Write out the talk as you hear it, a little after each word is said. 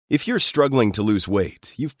If you're struggling to lose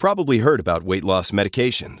weight, you've probably heard about weight loss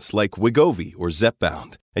medications like Wegovy or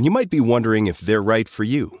Zepbound, and you might be wondering if they're right for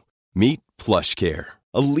you. Meet PlushCare,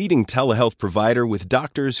 a leading telehealth provider with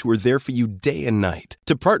doctors who are there for you day and night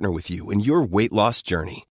to partner with you in your weight loss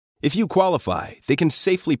journey. If you qualify, they can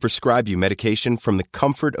safely prescribe you medication from the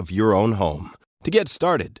comfort of your own home. To get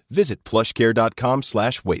started, visit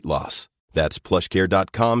plushcare.com/weightloss. That's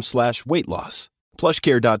plushcare.com/weightloss.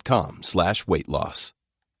 plushcare.com/weightloss.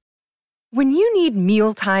 When you need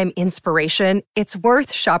mealtime inspiration, it's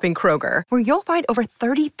worth shopping Kroger, where you'll find over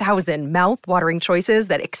 30,000 mouth-watering choices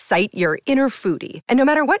that excite your inner foodie. And no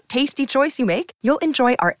matter what tasty choice you make, you'll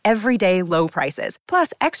enjoy our everyday low prices,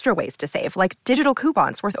 plus extra ways to save, like digital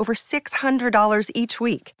coupons worth over $600 each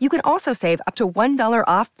week. You can also save up to $1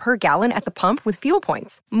 off per gallon at the pump with fuel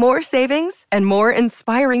points. More savings and more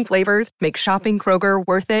inspiring flavors make shopping Kroger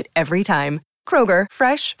worth it every time. Kroger,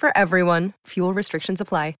 fresh for everyone. Fuel restrictions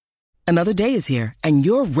apply. Another day is here, and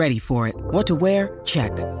you're ready for it. What to wear?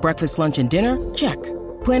 Check. Breakfast, lunch, and dinner? Check.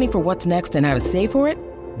 Planning for what's next and how to save for it?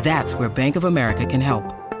 That's where Bank of America can help.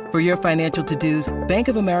 For your financial to-dos, Bank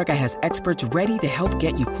of America has experts ready to help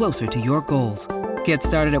get you closer to your goals. Get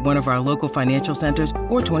started at one of our local financial centers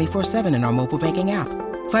or 24/7 in our mobile banking app.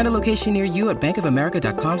 Find a location near you at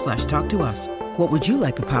bankofamerica.com/talktous. What would you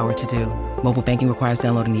like the power to do? Mobile banking requires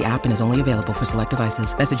downloading the app and is only available for select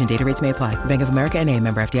devices. Message and data rates may apply. Bank of America N.A.,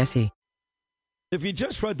 member FDIC. If you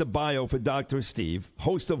just read the bio for Dr. Steve,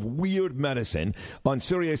 host of Weird Medicine on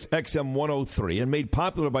Sirius XM 103 and made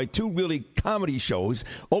popular by two really comedy shows,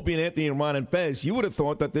 Opie and Anthony and Ron and Fez, you would have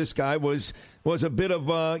thought that this guy was a bit of,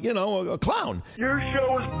 a clown. Your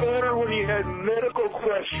show was better when you had medical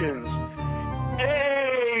questions.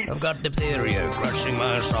 Hey! I've got diphtheria crushing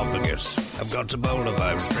my esophagus. I've got Ebola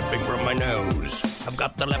virus dripping from my nose. I've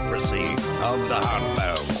got the leprosy of the heart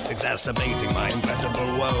valve, exacerbating my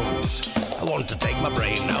incredible woes. I want to take my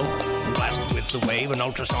brain out and blast it with the wave, an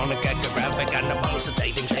ultrasonic echographic and a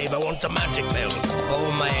pulsating shave. I want a magic pill for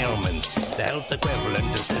all my ailments, the health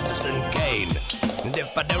equivalent of Citizen Kane. And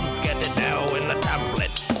if I don't get it now in the tablet,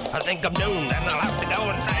 I think I'm doomed and I'll have to go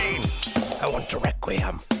insane. I want a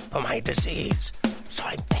requiem for my disease, so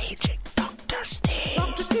I'm paging Dr. Steve.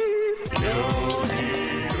 Dr. Steve.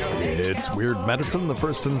 It's Weird Medicine, the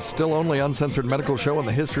first and still only uncensored medical show in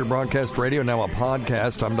the history of broadcast radio, now a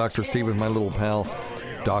podcast. I'm Dr. Steve with my little pal,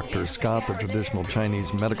 Dr. Scott, the traditional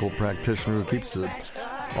Chinese medical practitioner who keeps the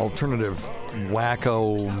alternative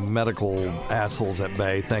wacko medical assholes at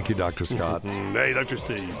bay. Thank you, Dr. Scott. Hey, Dr.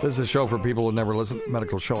 Steve. This is a show for people who never listen to a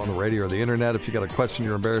medical show on the radio or the internet. If you got a question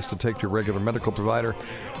you're embarrassed to take to your regular medical provider,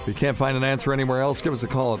 if you can't find an answer anywhere else, give us a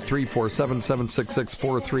call at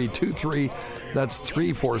 347-766-4323. That's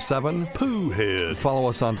 347-POOHEAD. Follow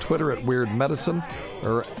us on Twitter at Weird Medicine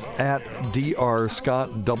or at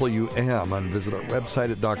DrScottWM, and visit our website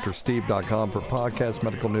at drsteve.com for podcasts,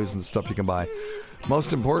 medical news, and stuff you can buy.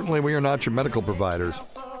 Most importantly, we are not your medical providers.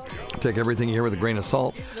 Take everything you hear with a grain of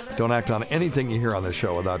salt. Don't act on anything you hear on this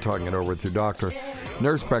show without talking it over with your doctor,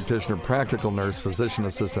 nurse practitioner, practical nurse, physician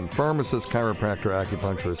assistant, pharmacist, chiropractor,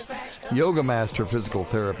 acupuncturist, yoga master, physical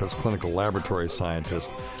therapist, clinical laboratory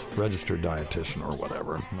scientist, registered dietitian, or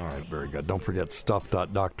whatever. All right, very good. Don't forget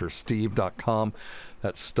stuff.drsteve.com.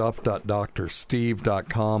 That's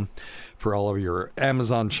stuff.drsteve.com for all of your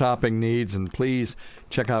Amazon shopping needs. And please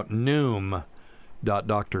check out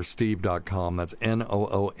Noom.drsteve.com. That's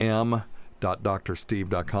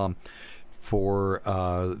NOOM.drsteve.com for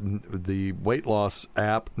the weight loss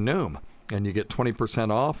app Noom. And you get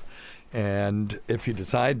 20% off. And if you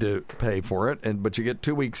decide to pay for it, but you get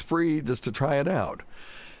 2 weeks free just to try it out.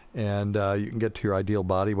 And you can get to your ideal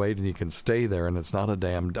body weight, and you can stay there. And it's not a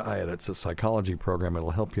damn diet. It's a psychology program.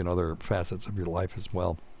 It'll help you in other facets of your life as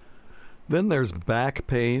well. Then there's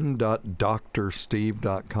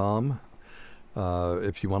backpain.drsteve.com.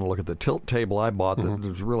 If you want to look at the tilt table I bought that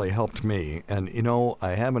has really helped me. And,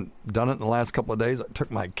 I haven't done it in the last couple of days. I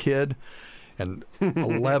took my kid and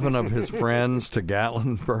 11 of his friends to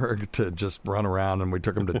Gatlinburg to just run around, and we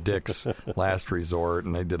took them to Dick's Last Resort,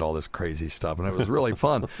 and they did all this crazy stuff, and it was really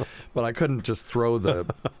fun. But I couldn't just throw the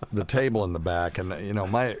table in the back, and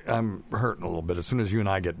I'm hurting a little bit. As soon as you and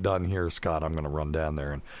I get done here, Scott, I'm going to run down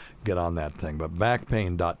there and get on that thing. But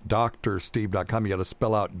backpain.drsteve.com, you got to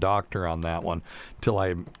spell out doctor on that one till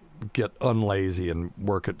I get unlazy and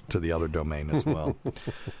work it to the other domain as well.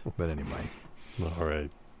 But anyway, all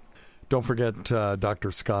right. Don't forget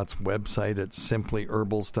Dr. Scott's website at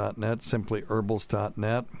simplyherbals.net,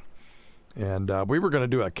 simplyherbals.net. And we were going to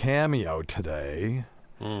do a cameo today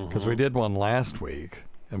because we did one last week,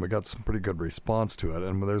 and we got some pretty good response to it.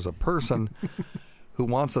 And there's a person who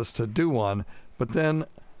wants us to do one, but then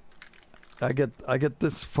I get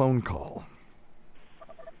this phone call.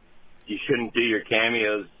 You shouldn't do your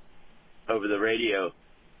cameos over the radio.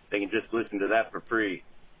 They can just listen to that for free.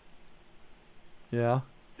 Yeah.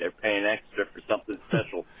 They're paying extra for something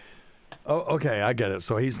special. Oh, okay, I get it.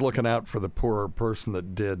 So he's looking out for the poor person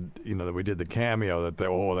that did, that we did the cameo, that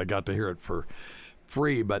they got to hear it for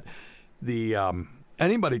free. But the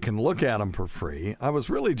anybody can look at them for free. I was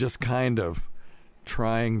really just kind of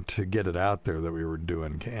trying to get it out there that we were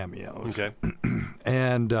doing cameos. Okay.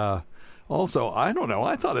 And also, I don't know,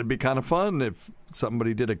 I thought it'd be kind of fun if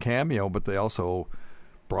somebody did a cameo, but they also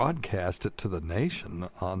broadcast it to the nation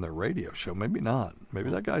on their radio show. Maybe not. Maybe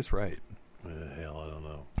that guy's right. Hell, I don't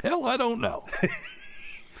know. Hell, I don't know.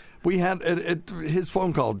 We had his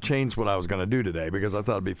phone call changed what I was going to do today because I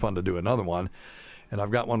thought it'd be fun to do another one. And I've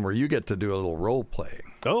got one where you get to do a little role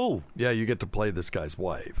playing. Oh. Yeah, you get to play this guy's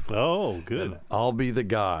wife. Oh, good. And I'll be the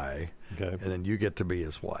guy. Okay. And then you get to be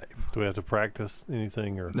his wife. Do we have to practice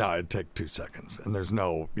anything? Or No, it'd take 2 seconds. And there's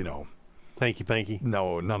no, Hanky panky?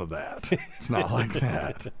 No, none of that. It's not like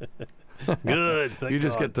that. Good. You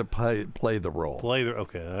just get to play the role.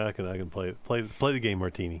 Okay, I can play the game,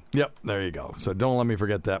 Martini. Yep, there you go. So don't let me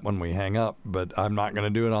forget that when we hang up. But I'm not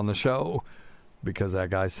going to do it on the show because that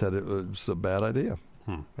guy said it was a bad idea.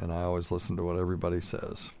 And I always listen to what everybody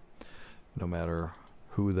says, no matter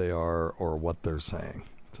who they are or what they're saying.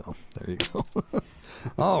 So there you go.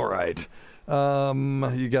 All right.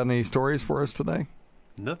 You got any stories for us today?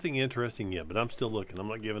 Nothing interesting yet, but I'm still looking. I'm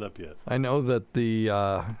not giving up yet. I know that the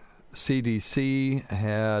CDC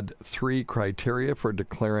had 3 criteria for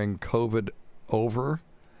declaring COVID over.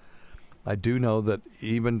 I do know that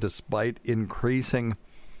even despite increasing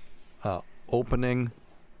opening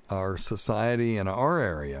our society in our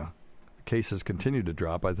area, cases continue to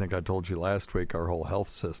drop. I think I told you last week our whole health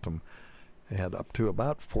system had up to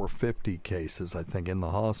about 450 cases, I think, in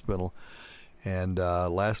the hospital. And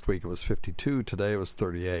last week it was 52. Today it was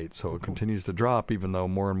 38. So it continues to drop even though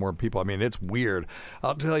more and more people. I mean, it's weird.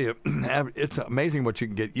 I'll tell you, it's amazing what you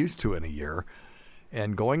can get used to in a year.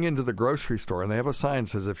 And going into the grocery store, and they have a sign that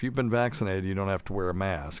says if you've been vaccinated, you don't have to wear a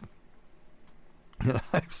mask. And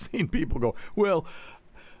I've seen people go, well,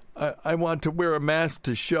 I want to wear a mask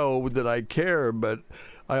to show that I care, but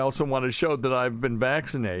I also want to show that I've been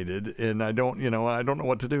vaccinated, and I don't know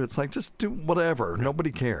what to do. It's like, just do whatever.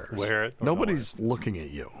 Nobody cares. Wear it. Nobody's looking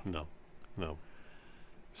at you. No.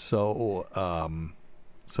 So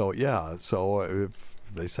if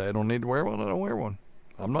they say I don't need to wear one, I don't wear one.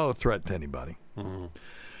 I'm not a threat to anybody. Mm-hmm.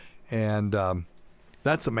 And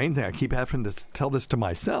that's the main thing. I keep having to tell this to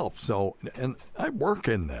myself. So, and I work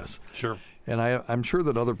in this. Sure. And I'm sure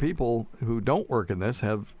that other people who don't work in this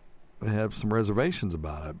have some reservations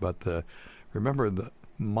about it. But remember,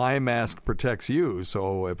 my mask protects you.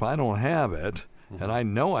 So if I don't have it, and I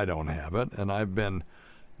know I don't have it, and I've been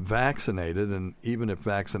vaccinated, and even if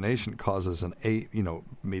vaccination causes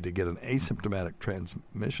me to get an asymptomatic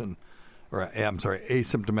transmission,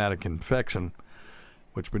 asymptomatic infection,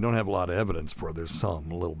 which we don't have a lot of evidence for, there's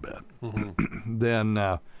some, a little bit,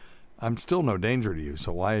 then I'm still no danger to you,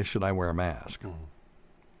 so why should I wear a mask?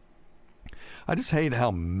 I just hate how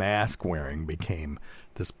mask wearing became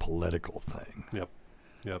this political thing. Yep.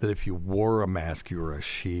 That if you wore a mask, you were a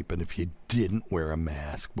sheep, and if you didn't wear a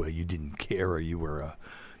mask, well, you didn't care, or you were a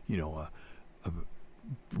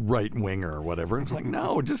right winger or whatever. It's like,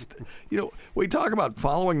 no, just we talk about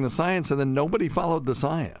following the science, and then nobody followed the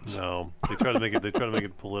science. No, they try to make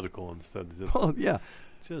it political instead of just. Well, yeah,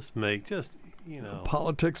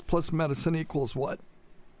 politics plus medicine equals what?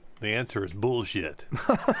 The answer is bullshit.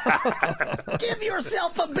 Give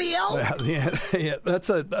yourself a bill. Yeah,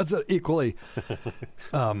 that's a equally.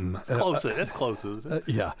 Close. That's close, isn't it?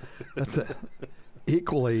 Yeah, that's a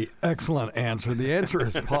equally excellent answer. The answer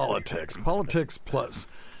is politics. Politics plus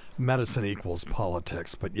medicine equals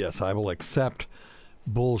politics. But yes, I will accept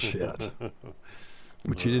bullshit.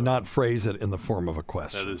 But you did not phrase it in the form of a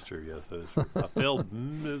question. That is true. Yes, that is true. I failed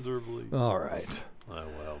miserably. All right. Oh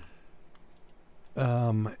well.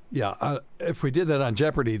 If we did that on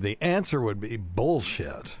Jeopardy, the answer would be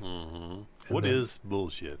bullshit. Mm-hmm. What is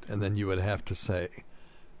bullshit? And then you would have to say,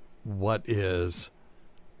 what is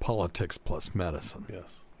politics plus medicine?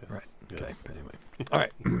 Yes. Right. Yes. Okay. Anyway. All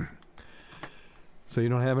right. So you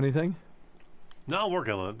don't have anything? No, I'm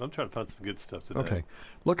working on it. I'm trying to find some good stuff today. Okay.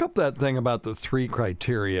 Look up that thing about the 3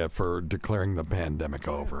 criteria for declaring the pandemic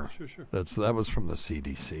over. Sure. That was from the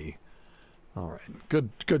CDC. All right.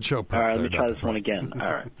 Good show. All right, let me try this one again.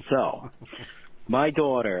 All right. So, my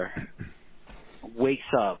daughter wakes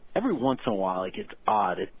up every once in a while. Like, it's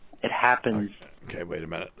odd. It happens. Okay, wait a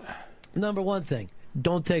minute. Number one thing,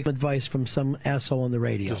 don't take advice from some asshole on the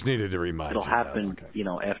radio. Just needed to remind It'll you. happen,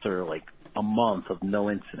 after like a month of no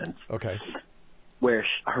incidents. Okay. Where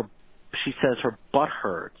she says her butt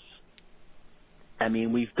hurts. I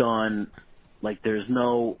mean, we've done, there's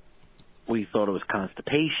no, we thought it was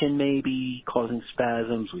constipation maybe causing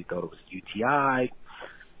spasms. We thought it was UTI.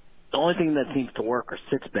 The only thing that seems to work are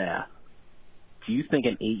sitz bath. Do you think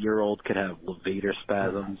an 8-year-old could have levator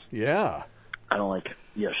spasms? Yeah. I don't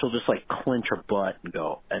she'll just clench her butt and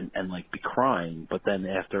go and be crying, but then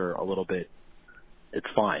after a little bit, it's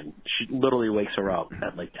fine. She literally wakes her up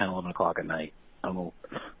at 10, 11 o'clock at night. I don't know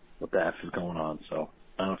what the F is going on, so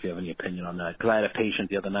I don't know if you have any opinion on that. Because I had a patient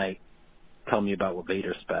the other night tell me about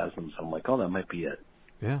levator spasms. I'm like, oh, that might be it.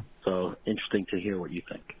 Yeah. So interesting to hear what you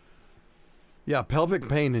think. Yeah, pelvic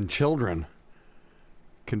pain in children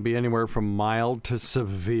can be anywhere from mild to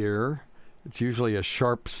severe. It's usually a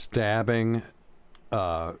sharp stabbing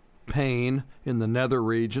pain in the nether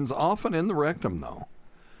regions, often in the rectum, though.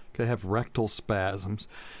 Could have rectal spasms.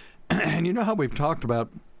 And you know how we've talked about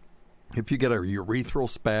if you get a urethral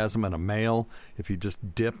spasm in a male, if you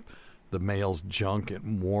just dip the male's junk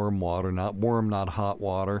in warm water, not hot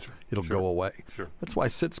water, it'll go away. Sure. That's why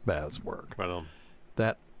sitz baths work. Right on.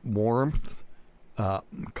 That warmth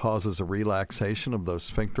causes a relaxation of those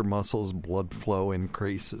sphincter muscles, blood flow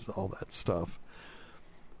increases, all that stuff.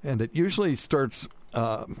 And it usually starts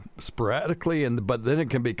sporadically, but then it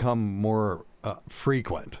can become more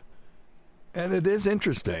frequent. And it is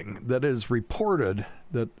interesting that it is reported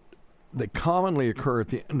that they commonly occur at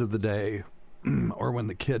the end of the day or when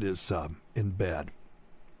the kid is in bed.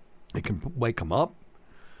 It can wake them up,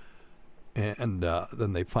 and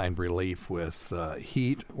then they find relief with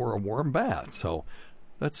heat or a warm bath. So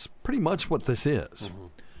that's pretty much what this is. Mm-hmm.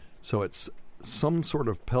 So it's some sort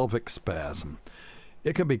of pelvic spasm.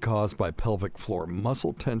 It can be caused by pelvic floor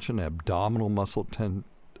muscle tension, abdominal muscle tension.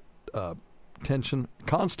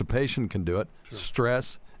 Constipation can do it. Sure.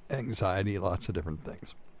 Stress, anxiety, lots of different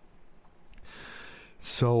things.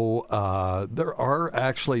 So there are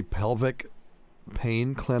actually pelvic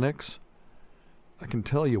pain clinics. I can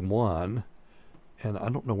tell you one, and I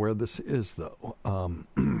don't know where this is, though.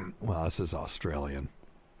 Well, this is Australian.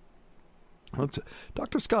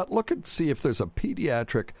 Dr. Scott, look and see if there's a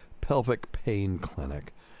pediatric pelvic pain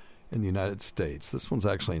clinic in the United States. This one's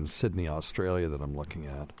actually in Sydney, Australia, that I'm looking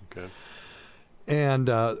at. Okay. And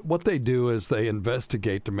what they do is they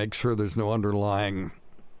investigate to make sure there's no underlying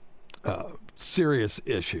serious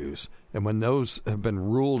issues. And when those have been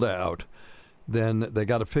ruled out, then they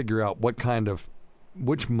got to figure out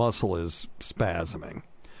which muscle is spasming.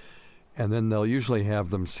 And then they'll usually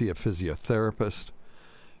have them see a physiotherapist,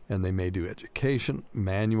 and they may do education,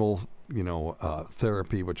 manual,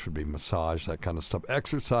 therapy, which would be massage, that kind of stuff,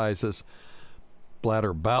 exercises,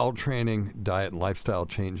 bladder bowel training, diet and lifestyle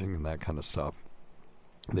changing, and that kind of stuff.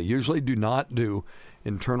 They usually do not do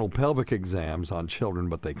internal pelvic exams on children,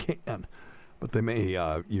 but they can. But they may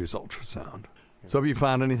use ultrasound. So have you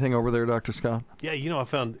found anything over there, Dr. Scott? Yeah, I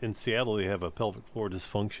found in Seattle they have a pelvic floor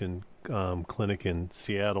dysfunction clinic in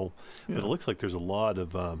Seattle. Yeah. But it looks like there's a lot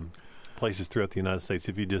of places throughout the United States.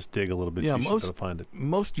 If you just dig a little bit, you should be able to find it.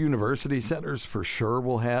 Most university centers for sure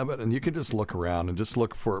will have it, and you can just look around and just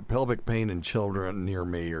look for pelvic pain in children near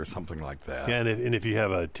me or something like that. Yeah, and if you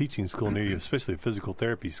have a teaching school near you, especially a physical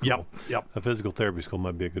therapy school, a physical therapy school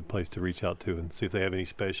might be a good place to reach out to and see if they have any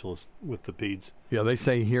specialists with the peds. Yeah, they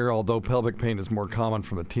say here, although pelvic pain is more common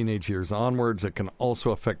from the teenage years onwards, it can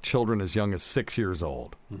also affect children as young as 6 years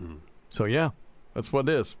old. Mm-hmm. So, yeah, that's what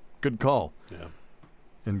it is. Good call. Yeah.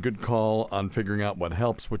 And good call on figuring out what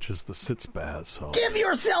helps, which is the sitz bath. So give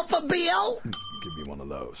yourself a bill. Give you one of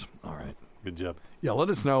those. All right. Good job. Yeah, let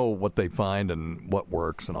us know what they find and what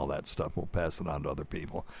works and all that stuff. We'll pass it on to other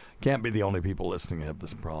people. Can't be the only people listening who have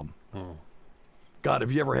this problem. Oh. God,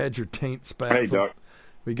 have you ever had your taint spasm? Hey, Doc.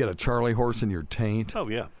 We get a Charlie horse in your taint. Oh,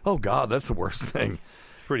 yeah. Oh, God, that's the worst thing.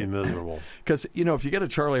 It's pretty miserable. Because, if you get a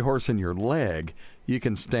Charlie horse in your leg, you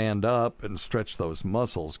can stand up and stretch those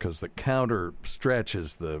muscles because the counter stretch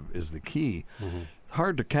is the key. Mm-hmm.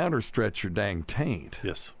 Hard to counter stretch your dang taint.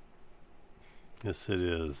 Yes. Yes, it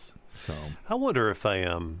is. So I wonder if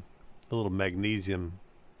a little magnesium,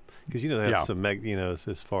 because they have some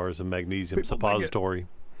as far as a magnesium suppository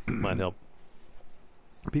might help.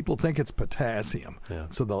 People think it's potassium,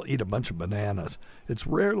 so they'll eat a bunch of bananas. It's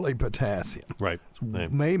rarely potassium. Right. It's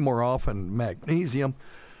way more often magnesium.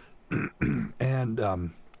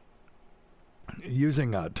 And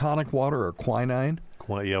using tonic water or quinine.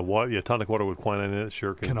 Tonic water with quinine in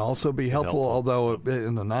it can also be helpful. Although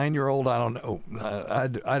in a 9-year-old, I don't know.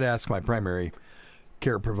 I'd ask my primary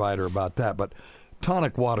care provider about that. But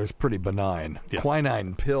tonic water's pretty benign. Yeah.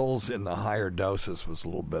 Quinine pills in the higher doses was a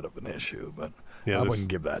little bit of an issue, but I wouldn't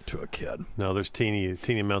give that to a kid. No, there's teeny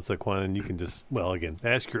amounts of quinine. You can just, well, again,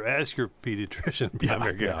 ask your pediatrician.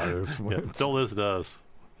 Don't listen to us.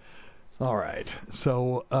 All right.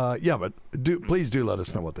 So, but please do let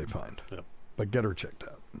us know what they find. Yep. But get her checked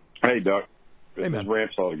out. Hey, Doc. Hey, this man. is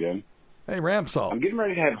Ramsall again. Hey, Ramsall. I'm getting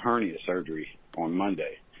ready to have hernia surgery on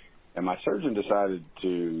Monday, and my surgeon decided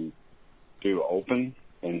to do open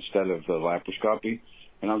instead of the laparoscopy.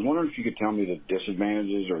 And I was wondering if you could tell me the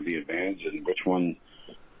disadvantages or the advantage and which one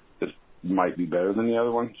might be better than the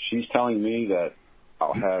other one. She's telling me that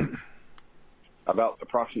I'll have about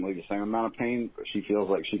approximately the same amount of pain, but she feels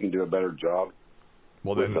like she can do a better job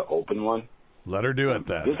with the open one. Let her do it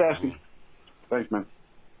then. Just asking. Thanks, man.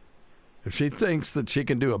 If she thinks that she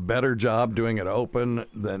can do a better job doing it open,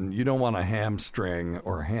 then you don't want to hamstring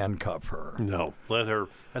or handcuff her. No, let her.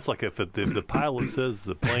 That's like if the pilot says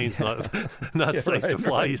the plane's not safe to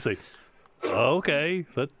fly, you say, okay,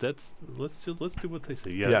 let's do what they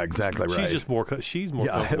say. Yeah, exactly right. She's more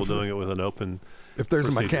comfortable doing it with an open. If there's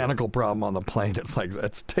procedure. a mechanical problem on the plane, it's like,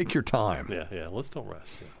 let's take your time. Yeah. Let's don't rush.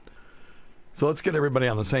 Yeah. So let's get everybody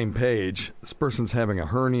on the same page. This person's having a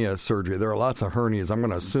hernia surgery. There are lots of hernias. I'm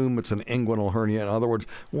going to assume it's an inguinal hernia. In other words,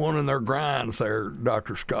 one in their grinds there,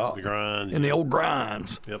 Dr. Scott. The grinds. In the old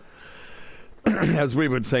grinds. Yep. As we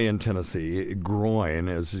would say in Tennessee, groin,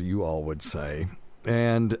 as you all would say.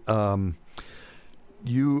 And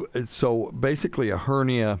so basically a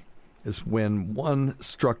hernia is when one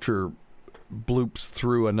structure bloops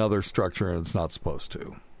through another structure and it's not supposed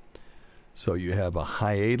to. So you have a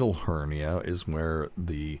hiatal hernia is where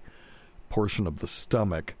the portion of the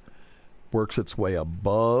stomach works its way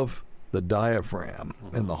above the diaphragm.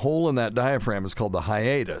 Mm-hmm. And the hole in that diaphragm is called the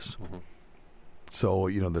hiatus. Mm-hmm. So,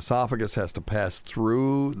 the esophagus has to pass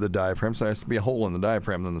through the diaphragm. So there has to be a hole in the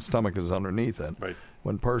diaphragm, then the stomach is underneath it. Right.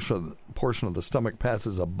 When portion of the stomach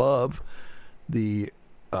passes above the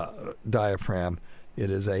diaphragm, it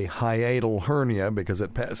is a hiatal hernia because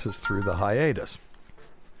it passes through the hiatus.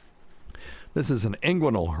 This is an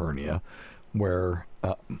inguinal hernia where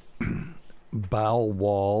bowel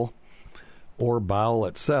wall or bowel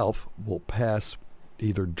itself will pass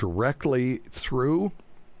either directly through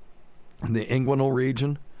the inguinal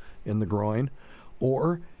region in the groin,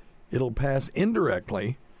 or it'll pass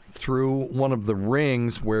indirectly through one of the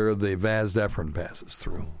rings where the vas deferens passes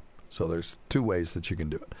through. So there's two ways that you can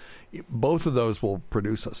do it. Both of those will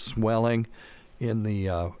produce a swelling in the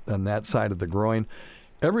on that side of the groin.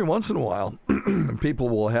 Every once in a while, people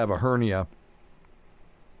will have a hernia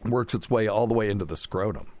works its way all the way into the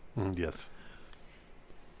scrotum. Yes.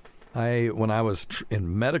 When I was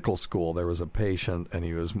in medical school, there was a patient, and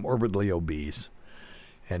he was morbidly obese,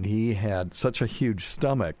 and he had such a huge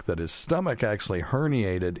stomach that his stomach actually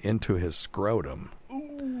herniated into his scrotum.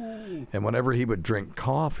 Ooh. And whenever he would drink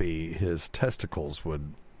coffee, his testicles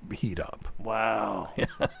would heat up. Wow. It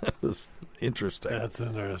was interesting. That's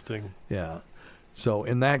interesting. Yeah. So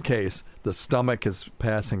in that case, the stomach is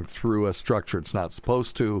passing through a structure it's not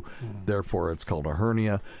supposed to. Therefore, it's called a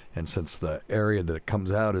hernia. And since the area that it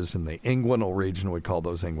comes out is in the inguinal region, we call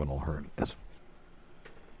those inguinal hernias.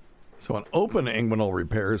 So an open inguinal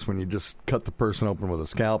repair is when you just cut the person open with a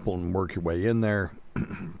scalpel and work your way in there,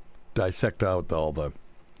 dissect out all the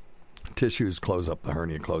tissues, close up the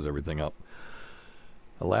hernia, close everything up.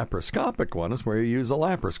 A laparoscopic one is where you use a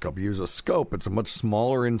laparoscope. You use a scope. It's a much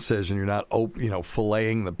smaller incision. You're not,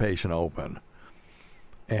 filleting the patient open.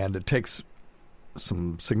 And it takes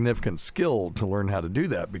some significant skill to learn how to do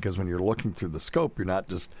that, because when you're looking through the scope, you're not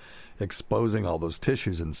just exposing all those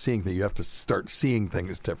tissues and seeing that. You have to start seeing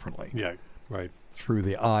things differently. Yeah, right. Through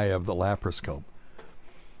the eye of the laparoscope.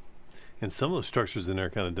 And some of the structures in there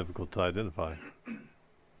are kind of difficult to identify.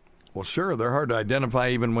 Well, sure, they're hard to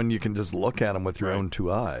identify even when you can just look at them with your own two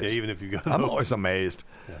eyes. Yeah, even if you got. I'm always amazed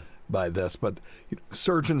by this, but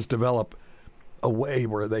surgeons develop a way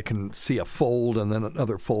where they can see a fold and then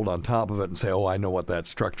another fold on top of it and say, "Oh, I know what that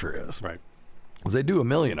structure is." Right. Because they do a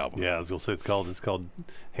million of them. Yeah, I was going to say it's called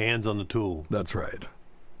hands on the tool. That's right.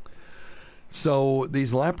 So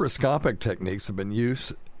these laparoscopic techniques have been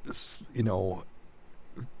used,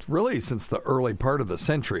 really since the early part of the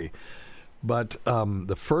century. But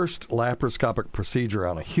the first laparoscopic procedure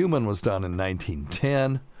on a human was done in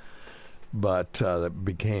 1910, but it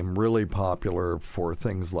became really popular for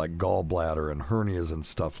things like gallbladder and hernias and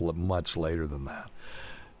stuff much later than that.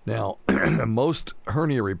 Now, most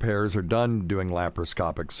hernia repairs are done doing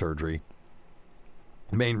laparoscopic surgery.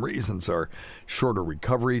 Main reasons are shorter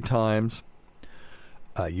recovery times,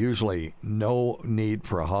 usually no need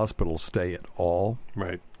for a hospital stay at all.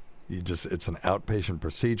 Right. It's an outpatient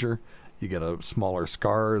procedure. You get a smaller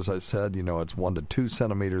scar, as I said. It's 1 to 2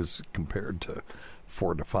 centimeters compared to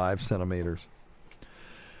 4 to 5 centimeters.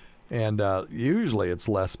 And usually it's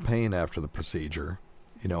less pain after the procedure.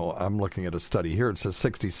 I'm looking at a study here. It says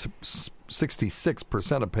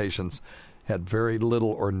 66% of patients had very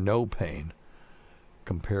little or no pain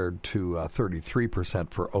compared to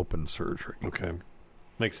 33% for open surgery. Okay.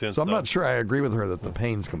 Makes sense. So I'm not sure I agree with her that the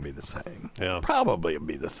pain's going to be the same. Yeah. Probably it'll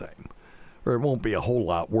be the same. Or it won't be a whole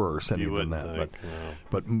lot worse than that.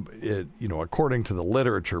 But according to the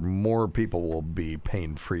literature, more people will be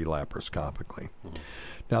pain-free laparoscopically.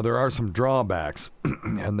 Now, there are some drawbacks,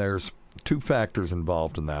 and there's 2 factors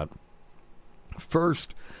involved in that.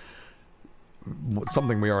 First,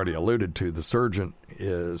 something we already alluded to, the surgeon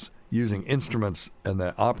is using instruments and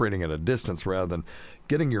then operating at a distance rather than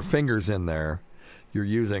getting your fingers in there. You're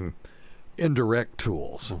using indirect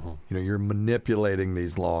tools. You're manipulating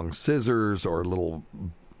these long scissors or little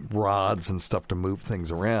rods and stuff to move things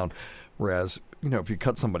around. Whereas, if you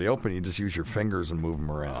cut somebody open, you just use your fingers and move them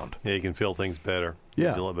around. Yeah, you can feel things better.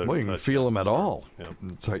 Yeah, you can feel them at all. Yeah.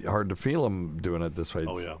 It's hard to feel them doing it this way.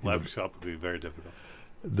 Oh, yeah. Laparoscopic would be very difficult.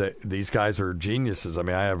 These guys are geniuses. I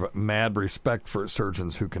mean, I have mad respect for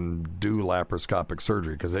surgeons who can do laparoscopic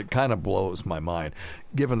surgery because it kind of blows my mind.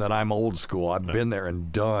 Given that I'm old school, I've been there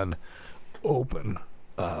and done open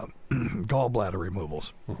gallbladder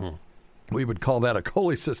removals. We would call that a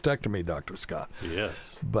cholecystectomy, Dr. Scott.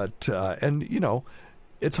 Yes. But,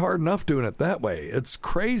 it's hard enough doing it that way. It's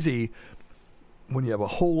crazy when you have a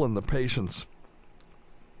hole in the patient's,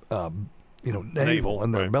 navel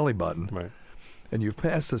and their belly button. Right. And you've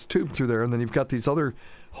passed this tube through there, and then you've got these other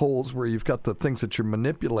holes where you've got the things that you're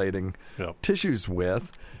manipulating tissues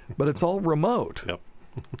with, but it's all remote. Yep.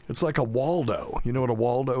 It's like a Waldo. You know what a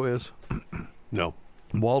Waldo is? No.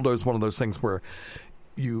 Waldo is one of those things where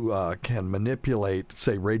you can manipulate,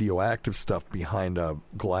 say, radioactive stuff behind a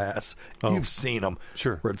glass. Oh. You've seen them.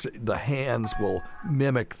 Sure. Where the hands will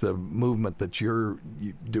mimic the movement that you're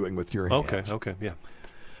doing with your hands. Okay, yeah.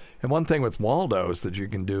 And one thing with Waldos that you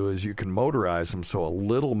can do is you can motorize them so a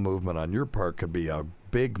little movement on your part could be a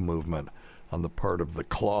big movement on the part of the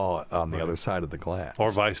claw on the other side of the glass.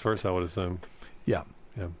 Or vice versa, I would assume. Yeah.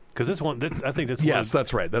 Yeah. Because I think that's yes,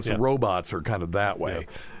 that's right. That's robots are kind of that way,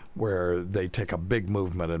 Yeah. where they take a big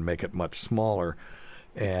movement and make it much smaller.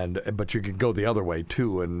 But you could go the other way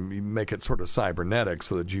too and make it sort of cybernetic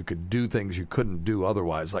so that you could do things you couldn't do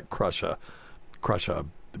otherwise, like crush a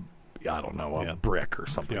I don't know, a brick or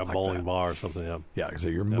something like that. Yeah, a bowling bar or something, yeah. Yeah, so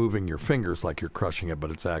you're moving your fingers like you're crushing it, but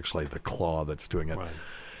it's actually the claw that's doing it. Right.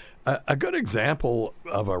 A good example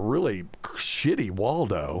of a really shitty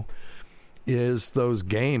Waldo is those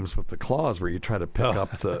games with the claws where you try to pick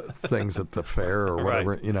up the things at the fair or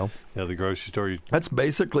whatever, Yeah, the grocery store. That's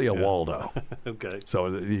basically a Waldo. Okay. So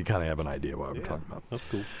you kind of have an idea what I'm talking about. That's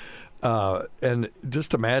cool. And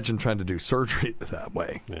just imagine trying to do surgery that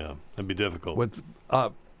way. Yeah, that'd be difficult. With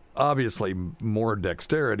obviously more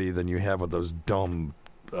dexterity than you have with those dumb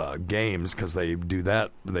games because they do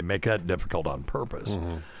that. They make that difficult on purpose.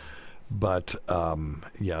 But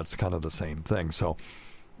it's kind of the same thing. So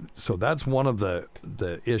that's one of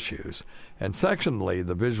the issues. And secondly,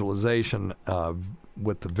 the visualization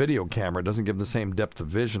with the video camera doesn't give the same depth of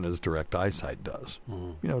vision as direct eyesight does.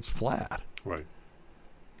 It's flat. Right.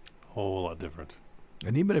 A whole lot different.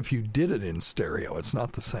 And even if you did it in stereo, it's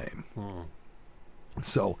not the same.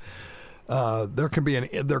 So there can be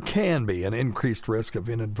an increased risk of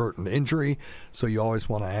inadvertent injury. So you always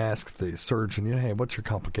want to ask the surgeon, hey, what's your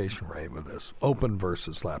complication rate with this? Open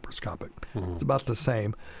versus laparoscopic. It's about the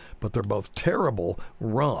same, but they're both terrible.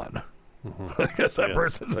 Run. Because that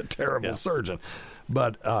person's a terrible surgeon.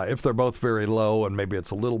 But if they're both very low and maybe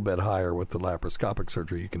it's a little bit higher with the laparoscopic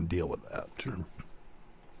surgery, you can deal with that. Sure.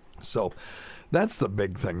 So that's the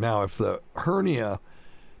big thing. Now, if the hernia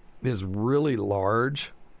is really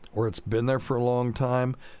large or it's been there for a long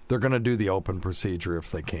time, they're going to do the open procedure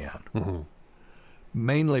if they can.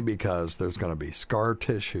 Mainly because there's going to be scar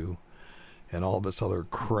tissue and all this other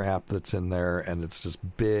crap that's in there, and it's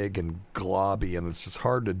just big and globby, and it's just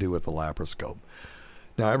hard to do with the laparoscope.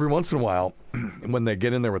 Now, every once in a while, when they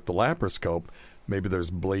get in there with the laparoscope, maybe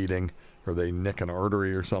there's bleeding or they nick an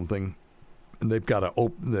artery or something, and they've got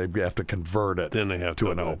to they have to convert it then they have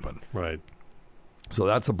to an open. Right. So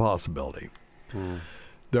that's a possibility.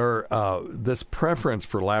 This preference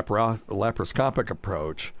for laparoscopic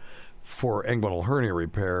approach for inguinal hernia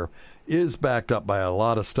repair is backed up by a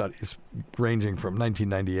lot of studies ranging from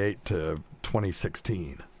 1998 to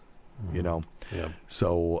 2016.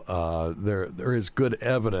 So there is good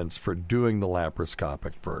evidence for doing the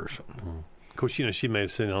laparoscopic version. course, she may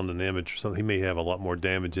have seen on an image or something. He may have a lot more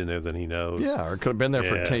damage in there than he knows. Yeah, or it could have been there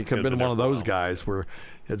for 10. Could have been one of those guys where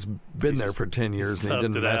it's been there for 10 years and he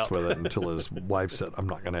didn't mess with it until his wife said, "I'm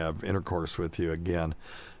not going to have intercourse with you again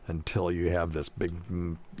until you have this big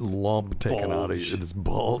lump taken out of you, this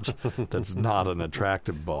bulge that's not an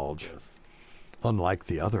attractive bulge, unlike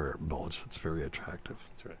the other bulge that's very attractive."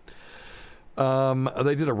 That's right.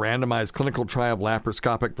 They did a randomized clinical trial of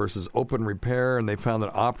laparoscopic versus open repair, and they found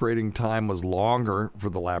that operating time was longer for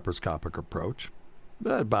the laparoscopic approach,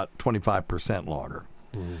 about 25% longer.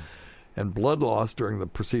 Mm. And blood loss during the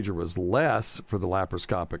procedure was less for the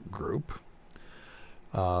laparoscopic group.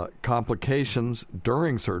 Complications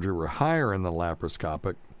during surgery were higher in the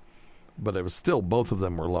laparoscopic, but it was still, both of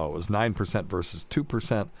them were low. It was 9% versus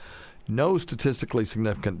 2%. No statistically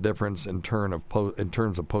significant difference in terms of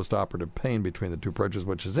postoperative pain between the two approaches,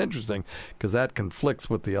 which is interesting because that conflicts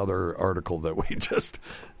with the other article that we just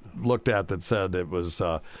looked at that said it was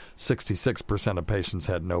 66% of patients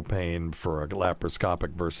had no pain for a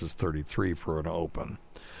laparoscopic versus 33% for an open.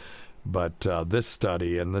 But this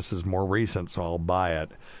study, and this is more recent, so I'll buy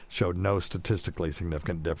it, showed no statistically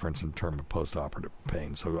significant difference in terms of postoperative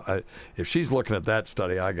pain. So if she's looking at that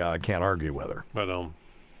study, I can't argue with her. But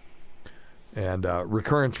And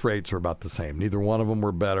recurrence rates are about the same. Neither one of them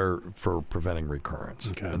were better for preventing recurrence.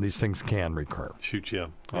 Okay. And these things can recur. Shoot, yeah.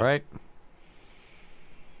 All right.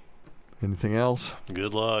 Anything else?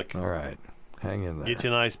 Good luck. All right. Hang in there. Get you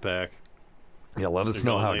an ice pack. Yeah, let us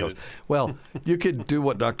know how it goes. Well, you could do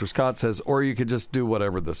what Dr. Scott says, or you could just do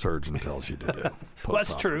whatever the surgeon tells you to do. Well,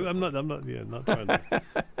 that's true. I'm not trying to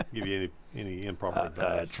give you any improper advice.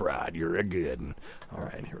 That's right. You're a good one. All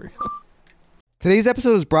right, here we go. Today's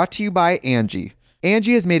episode is brought to you by Angie.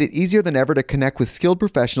 Angie has made it easier than ever to connect with skilled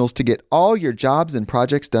professionals to get all your jobs and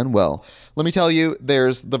projects done well. Let me tell you,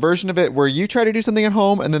 there's the version of it where you try to do something at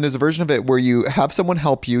home, and then there's a version of it where you have someone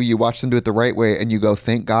help you, you watch them do it the right way, and you go,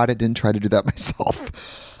 thank God I didn't try to do that myself.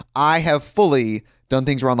 I have fully done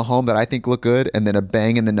things around the home that I think look good, and then a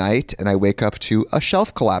bang in the night, and I wake up to a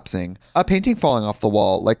shelf collapsing, a painting falling off the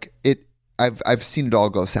wall. I've seen it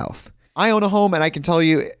all go south. I own a home, and I can tell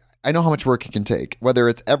you, I know how much work it can take. Whether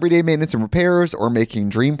it's everyday maintenance and repairs or making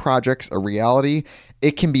dream projects a reality,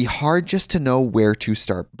 it can be hard just to know where to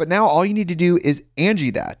start. But now all you need to do is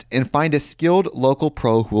Angie that and find a skilled local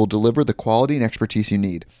pro who will deliver the quality and expertise you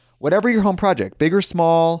need. Whatever your home project, big or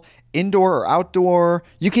small, indoor or outdoor,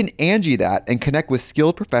 you can Angie that and connect with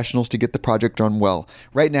skilled professionals to get the project done well.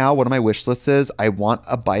 Right now, one of my wish lists is I want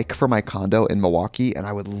a bike for my condo in Milwaukee, and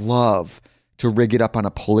I would love to rig it up on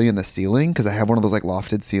a pulley in the ceiling because I have one of those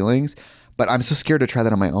lofted ceilings, but I'm so scared to try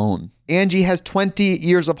that on my own. Angie has 20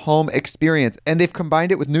 years of home experience, and they've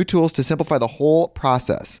combined it with new tools to simplify the whole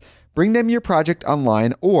process. Bring them your project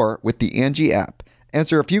online or with the Angie app.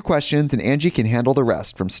 Answer a few questions and Angie can handle the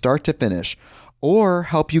rest from start to finish, or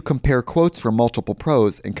help you compare quotes from multiple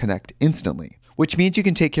pros and connect instantly, which means you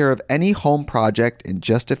can take care of any home project in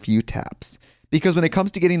just a few taps. Because when it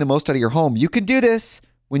comes to getting the most out of your home, you can do this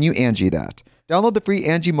when you Angie that. Download the free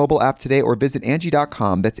Angie mobile app today or visit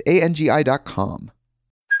Angie.com. That's ANGI.com.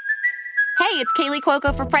 Hey, it's Kaylee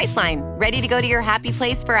Cuoco for Priceline. Ready to go to your happy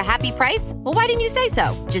place for a happy price? Well, why didn't you say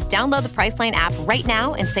so? Just download the Priceline app right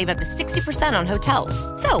now and save up to 60% on hotels.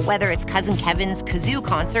 So whether it's Cousin Kevin's Kazoo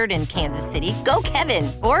Concert in Kansas City, go Kevin,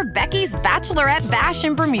 or Becky's Bachelorette Bash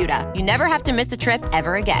in Bermuda, you never have to miss a trip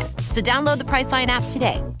ever again. So download the Priceline app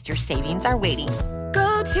today. Your savings are waiting.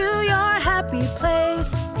 Go to your happy place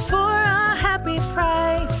for a happy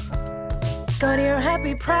price. Go to your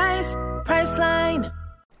happy price, Priceline.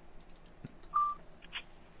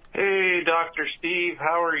 Hey, Dr. Steve,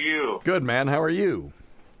 how are you? Good, man. How are you?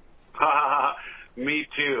 Me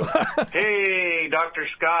too. Hey, Dr.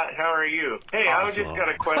 Scott, how are you? Hey, awesome. I just got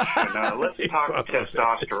a question. Let's talk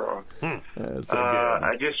testosterone.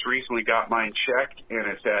 I just recently got mine checked, and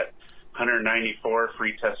it's at 194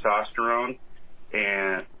 free testosterone.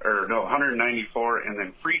 194, and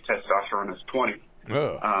then free testosterone is 20.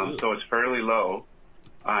 So it's fairly low.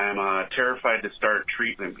 I'm terrified to start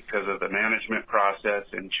treatment because of the management process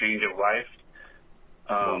and change of life.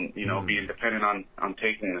 Being dependent on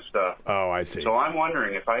taking the stuff. Oh, I see. So I'm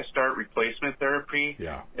wondering if I start replacement therapy,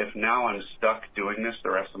 if now I'm stuck doing this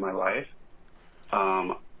the rest of my life.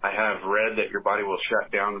 I have read that your body will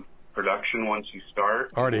shut down production once you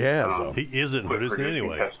start. Already has. He isn't producing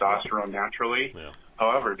anyway. Testosterone naturally. Yeah.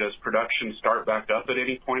 However, does production start back up at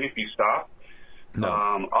any point if you stop?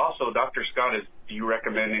 No. Also, Dr. Scott, do you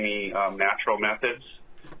recommend any natural methods?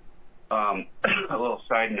 A little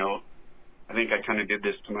side note, I think I kind of did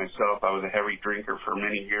this to myself. I was a heavy drinker for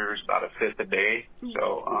many years, about a fifth a day.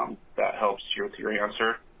 So that helps you with your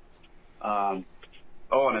answer. And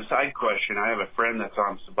a side question. I have a friend that's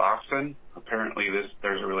on Suboxone. Apparently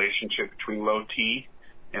there's a relationship between low T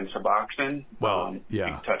and Suboxone. Well, You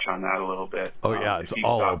can touch on that a little bit. Oh, yeah, it's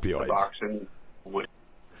all opioids. Suboxone would...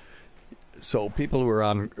 So people who are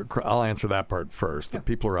on, I'll answer that part first. The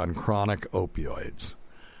people who are on chronic opioids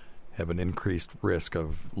have an increased risk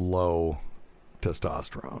of low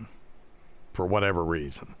testosterone for whatever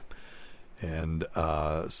reason. And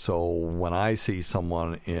so when I see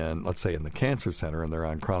someone in, let's say in the cancer center, and they're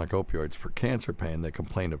on chronic opioids for cancer pain, they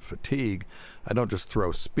complain of fatigue, I don't just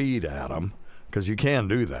throw speed at them, because you can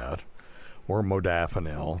do that, or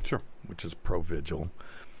modafinil, sure, which is Provigil.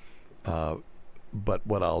 But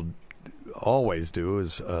what I'll always do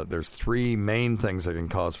is there's three main things that can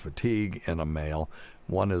cause fatigue in a male.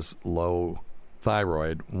 One is low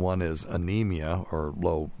thyroid, one is anemia or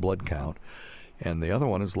low blood count, and the other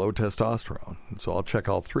one is low testosterone. And so I'll check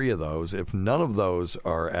all three of those. If none of those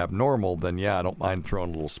are abnormal, then yeah, I don't mind throwing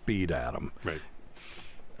a little speed at them. Right.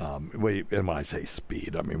 And when I say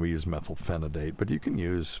speed, I mean we use methylphenidate, but you can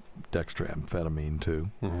use dextroamphetamine too.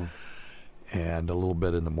 Mm-hmm. And a little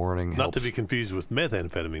bit in the morning. Not helps. to be confused with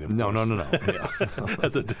methamphetamine. No. Yeah.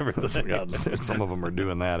 That's a different thing. Some of them are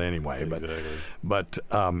doing that anyway. But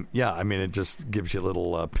yeah, I mean, it just gives you a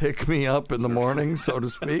little pick-me-up in the morning, so to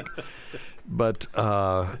speak. But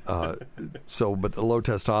but the low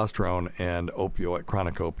testosterone and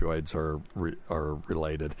chronic opioids are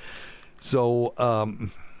related. So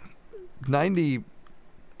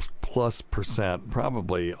 90+%,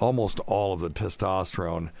 probably almost all of the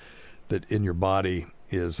testosterone that in your body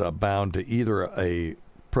is bound to either a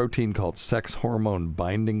protein called sex hormone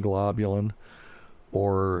binding globulin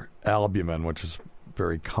or albumin, which is a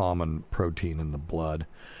very common protein in the blood.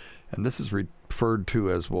 And this is referred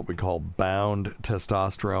to as what we call bound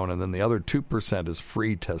testosterone, and then the other 2% is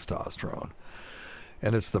free testosterone.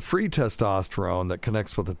 And it's the free testosterone that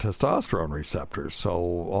connects with the testosterone receptors. So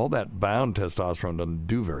all that bound testosterone doesn't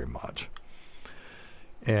do very much.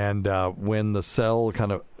 And when the cell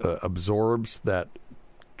kind of absorbs that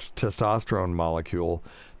testosterone molecule,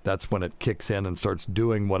 that's when it kicks in and starts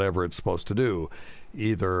doing whatever it's supposed to do,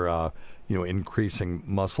 either increasing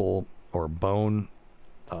muscle or bone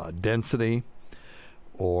density,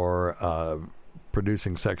 or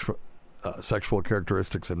producing sexual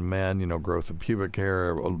characteristics in men, growth of pubic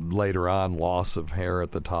hair, later on loss of hair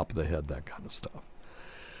at the top of the head, that kind of stuff.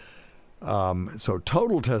 So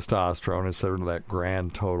total testosterone is sort of that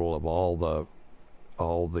grand total of all the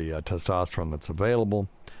testosterone that's available,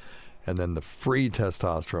 and then the free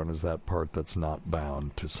testosterone is that part that's not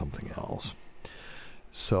bound to something else.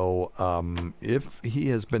 So if he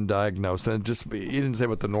has been diagnosed, and he didn't say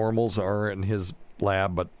what the normals are in his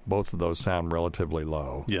lab, but both of those sound relatively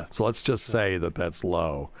low. Yeah. So let's just say that that's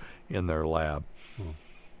low in their lab.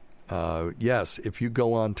 Yes, if you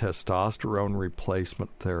go on testosterone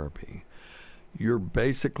replacement therapy, you're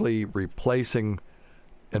basically replacing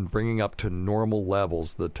and bringing up to normal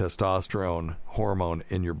levels the testosterone hormone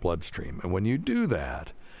in your bloodstream. And when you do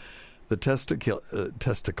that, the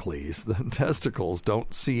testicles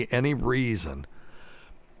don't see any reason.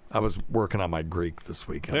 I was working on my Greek this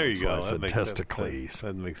weekend. There you so go. I said testicles.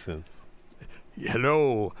 That makes sense.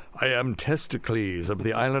 Hello, I am Testicles of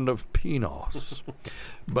the island of Pinos.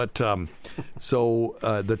 But so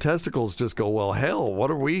the testicles just go, well, hell, what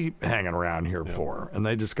are we hanging around here for? And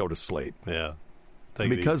they just go to sleep. Yeah.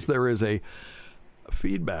 Because there is a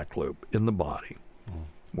feedback loop in the body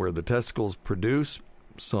where the testicles produce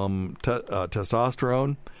some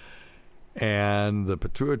testosterone, and the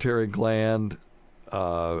pituitary gland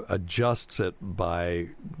adjusts it by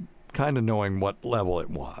kind of knowing what level it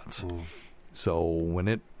wants. So when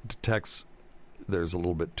it detects there's a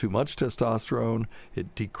little bit too much testosterone,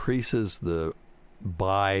 it decreases the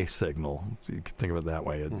buy signal. You can think of it that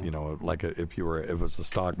way. Like if it was the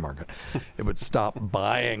stock market, it would stop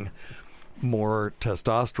buying more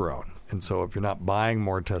testosterone. And so if you're not buying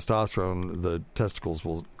more testosterone, the testicles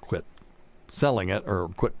will quit selling it or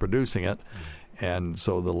quit producing it. And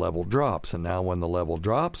so the level drops. And now when the level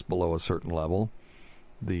drops below a certain level,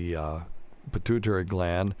 the pituitary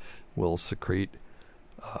gland will secrete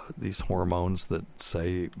these hormones that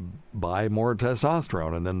say buy more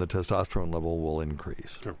testosterone, and then the testosterone level will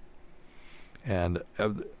increase. Sure. And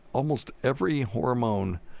almost every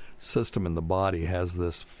hormone system in the body has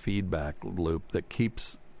this feedback loop that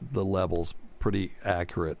keeps the levels pretty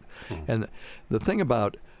accurate. And the thing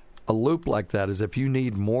about a loop like that is if you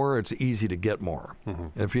need more, it's easy to get more.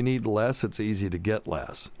 If you need less, it's easy to get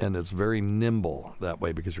less. And it's very nimble that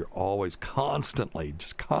way because you're always constantly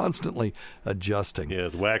adjusting. Yeah,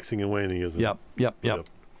 it's waxing and waning, isn't it? Yep.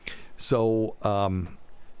 So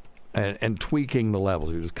and tweaking the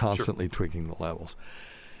levels. You're just constantly tweaking the levels.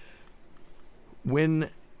 When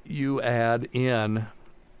you add in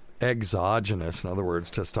exogenous, in other words,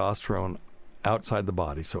 testosterone outside the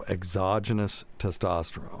body, so exogenous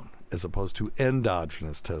testosterone as opposed to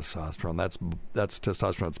endogenous testosterone, that's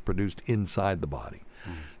testosterone that's produced inside the body.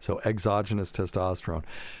 So exogenous testosterone,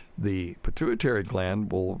 the pituitary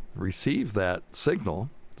gland will receive that signal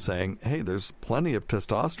saying, hey, there's plenty of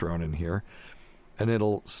testosterone in here, and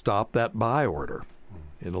it'll stop that buy order.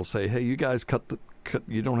 It'll say, hey, you guys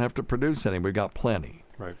you don't have to produce any, we got plenty.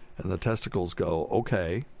 Right. And the testicles go,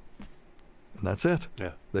 okay, and that's it.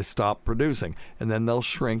 Yeah. They stop producing, and then they'll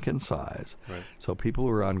shrink in size. Right. So people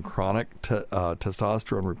who are on chronic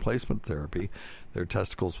testosterone replacement therapy, their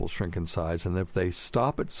testicles will shrink in size, and if they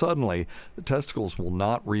stop it suddenly, the testicles will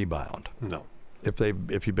not rebound. No.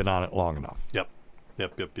 If you've been on it long enough. Yep.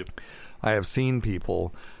 I have seen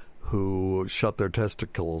people who shut their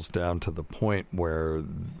testicles down to the point where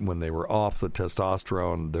when they were off the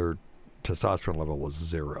testosterone, their testosterone level was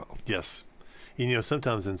 0. Yes.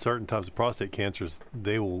 Sometimes in certain types of prostate cancers,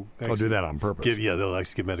 they will do that on purpose. They'll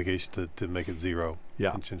actually give medication to make it 0.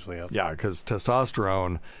 Yeah. Intentionally up. Yeah, because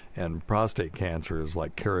testosterone and prostate cancer is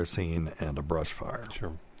like kerosene and a brush fire.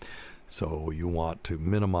 Sure. So you want to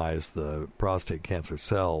minimize the prostate cancer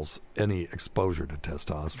cells, any exposure to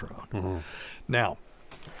testosterone. Mm-hmm. Now,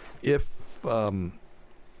 if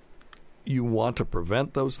you want to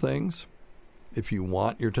prevent those things, if you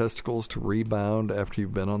want your testicles to rebound after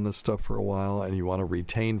you've been on this stuff for a while and you want to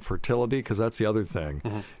retain fertility, because that's the other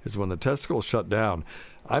thing, is when the testicles shut down,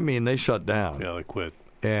 they shut down. Yeah, they quit.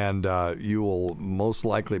 And you will most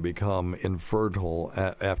likely become infertile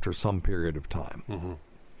after some period of time. Mm-hmm.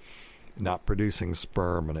 Not producing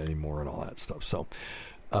sperm anymore and all that stuff. So,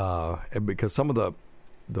 and because some of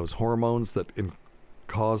those hormones that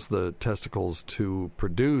cause the testicles to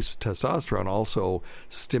produce testosterone also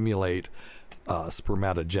stimulate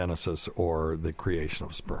spermatogenesis, or the creation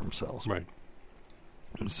of sperm cells. Right.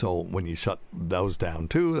 So when you shut those down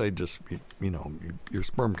too, they just, your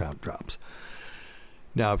sperm count drops.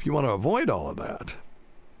 Now, if you want to avoid all of that,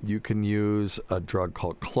 you can use a drug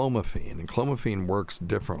called clomiphene, and clomiphene works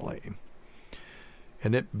differently.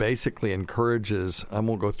 And it basically encourages, I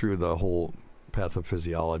won't go through the whole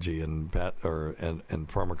pathophysiology and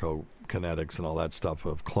pharmacokinetics and all that stuff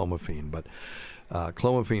of clomiphene, but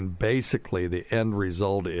clomiphene, basically the end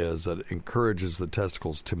result is that it encourages the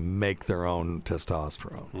testicles to make their own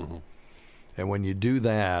testosterone. Mm-hmm. And when you do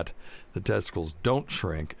that, the testicles don't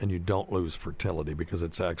shrink and you don't lose fertility, because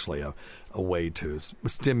it's actually a way to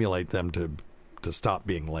stimulate them to stop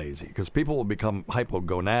being lazy. Because people will become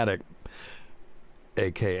hypogonadic,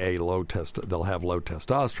 a.k.a. they'll have low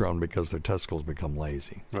testosterone because their testicles become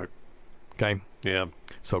lazy. Right. Okay? Yeah.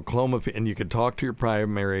 So clomiphene, and you can talk to your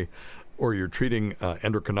primary or your treating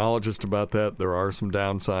endocrinologist about that. There are some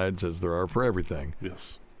downsides, as there are for everything.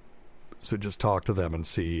 Yes. So just talk to them and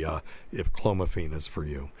see if clomiphene is for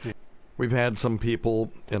you. Yeah. We've had some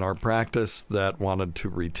people in our practice that wanted to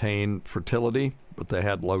retain fertility, but they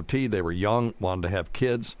had low T. They were young, wanted to have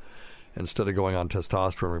kids. Instead of going on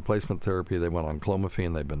testosterone replacement therapy, they went on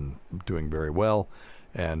clomiphene. They've been doing very well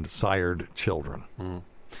and sired children. Mm.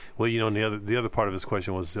 Well, and the other part of his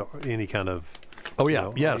question was any kind of... Oh, yeah,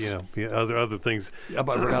 yes. Other things. Yeah,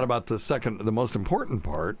 but I forgot about the most important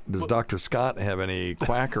part. Does Dr. Scott have any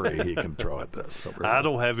quackery he can throw at this? I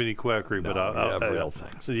don't have any quackery, but I have real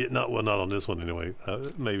things. Not on this one anyway.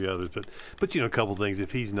 Maybe others, but a couple things.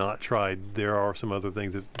 If he's not tried, there are some other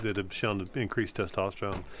things that have shown to increase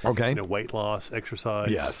testosterone. Okay. Weight loss, exercise.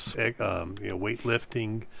 Yes.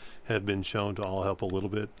 Weightlifting have been shown to all help a little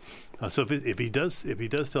bit. So if he does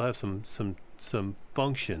still have some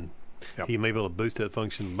function. Yep. He may be able to boost that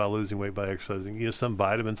function by losing weight by exercising. Some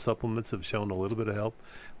vitamin supplements have shown a little bit of help,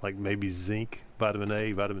 like maybe zinc, vitamin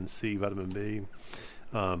A, vitamin C, vitamin B.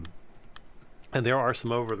 And there are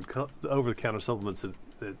some over-the-counter supplements that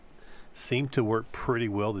seem to work pretty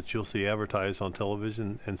well that you'll see advertised on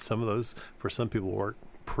television, and some of those, for some people, work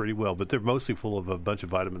pretty well. But they're mostly full of a bunch of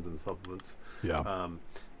vitamins and supplements. Yeah.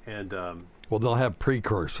 Well, they'll have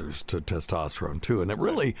precursors to testosterone, too. And it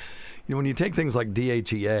really, when you take things like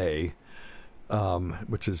DHEA,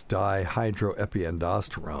 which is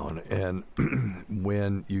dihydroepiandrosterone, and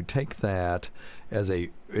when you take that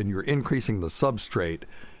and you're increasing the substrate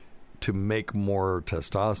to make more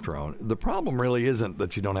testosterone, the problem really isn't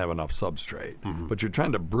that you don't have enough substrate, but you're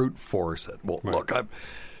trying to brute force it. Well, right. Look,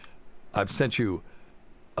 I've sent you,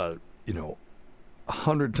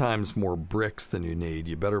 100 times more bricks than you need.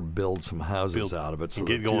 You better build some houses out of it so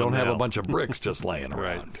that you don't have a bunch of bricks just laying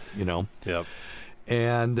around, Right. Yep.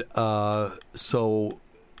 And so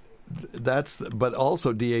But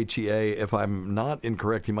also DHEA, if I'm not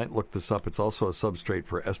incorrect, you might look this up. It's also a substrate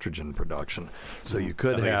for estrogen production. So you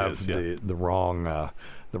could have the wrong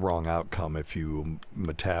outcome if you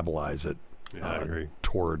metabolize it I agree.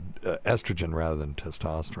 toward estrogen rather than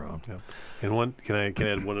testosterone. Yeah. And can I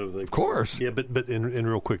add one other thing? Of course. Yeah, but in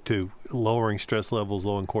real quick too, lowering stress levels,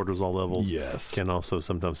 lowering cortisol levels, can also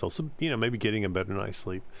sometimes help. So, maybe getting a better night's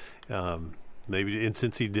sleep. Maybe, and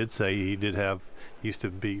since he did say he used to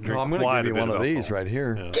drink I'm going to give you one of these right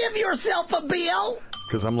here. Yeah. Give yourself a bill.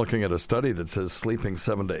 Because I'm looking at a study that says sleeping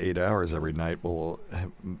 7 to 8 hours every night will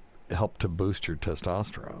help to boost your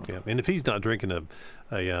testosterone. Yeah, and if he's not drinking an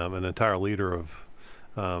entire liter of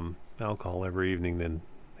alcohol every evening, then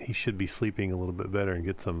he should be sleeping a little bit better and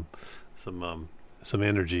get some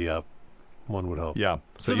energy up. One would hope. Yeah.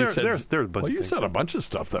 So you there's a bunch. Well, you said a bunch of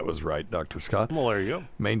stuff that was right, Dr. Scott. Well, there you go.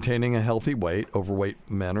 Maintaining a healthy weight. Overweight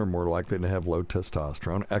men are more likely to have low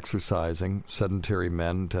testosterone. Exercising. Sedentary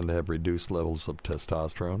men tend to have reduced levels of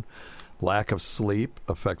testosterone. Lack of sleep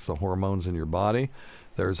affects the hormones in your body.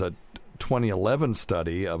 There's a 2011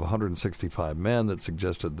 study of 165 men that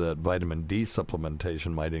suggested that vitamin D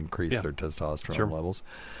supplementation might increase their testosterone levels.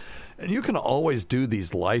 And you can always do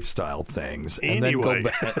these lifestyle things and then go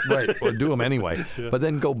back, right? Or do them anyway, but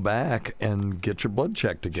then go back and get your blood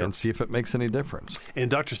checked again, see if it makes any difference. And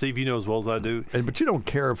Dr. Steve, you know as well as I do, but you don't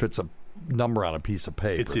care if it's a number on a piece of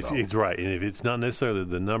paper. It's right, and if it's not necessarily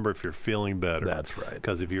the number, if you're feeling better, that's right.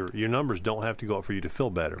 Because if your numbers don't have to go up for you to feel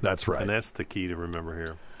better, that's right, and that's the key to remember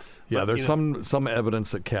here. Yeah, but, there's some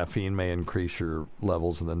evidence that caffeine may increase your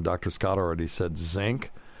levels, and then Dr. Scott already said zinc.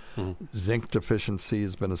 Mm-hmm. Zinc deficiency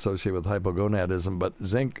has been associated with hypogonadism, but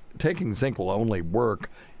taking zinc will only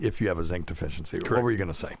work if you have a zinc deficiency. Correct. What were you going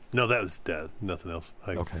to say? No, that was nothing else.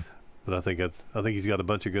 Okay. But I think he's got a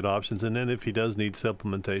bunch of good options, and then if he does need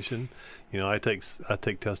supplementation, I take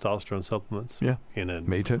testosterone supplements. Yeah, and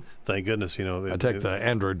me too. Thank goodness, I take the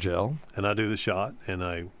Android gel, and I do the shot, and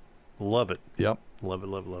I love it. Yep, love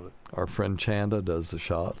it. Our friend Chanda does the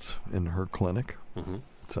shots in her clinic. Mm-hmm.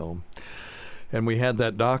 So. And we had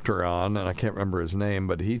that doctor on, and I can't remember his name,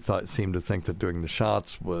 but he seemed to think that doing the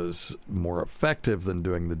shots was more effective than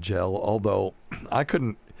doing the gel, although I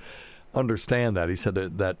couldn't understand that. He said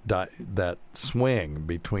that swing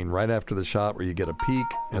between right after the shot where you get a peak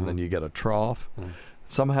and then you get a trough,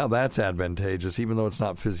 somehow that's advantageous, even though it's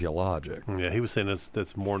not physiologic. Yeah, he was saying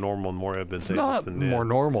that's more normal and more advantageous. It's not more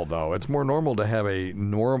normal, though. It's more normal to have a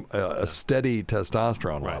steady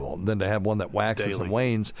testosterone level than to have one that waxes daily and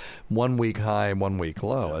wanes, 1 week high, 1 week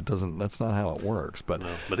low. It doesn't. That's not how it works. But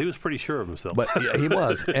he was pretty sure of himself. But yeah, he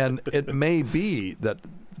was, and it may be that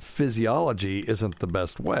physiology isn't the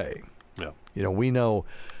best way. Yeah, we know.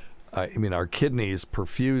 Our kidneys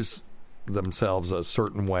perfuse themselves a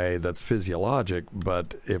certain way that's physiologic,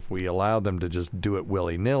 but if we allow them to just do it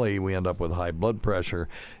willy-nilly, we end up with high blood pressure,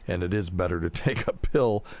 and it is better to take a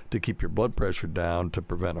pill to keep your blood pressure down to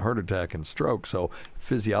prevent a heart attack and stroke. So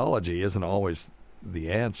physiology isn't always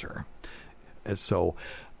the answer. And so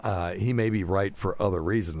he may be right for other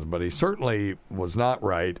reasons, but he certainly was not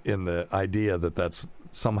right in the idea that that's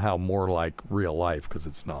somehow more like real life, because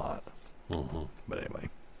it's not. Mm-hmm. But anyway,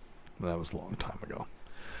 that was a long time ago.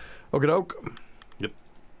 Okie doke. Yep.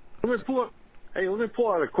 Let me pull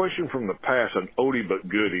out a question from the past, an oldie but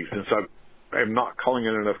goodie, since I am not calling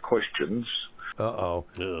in enough questions. Uh-oh.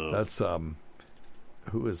 That's,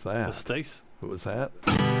 who is that? That's Stace. Who was that?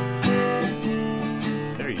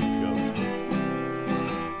 There you go.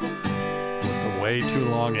 With the way too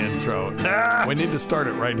long intro. We need to start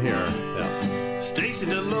it right here. Yeah. Stacy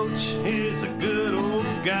DeLoach is a good old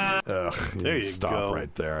guy. Ugh, there you stop go.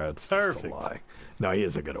 Right there. That's perfect. Just a lie. No, he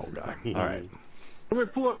is a good old guy. All right. Let me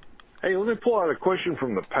pull out a question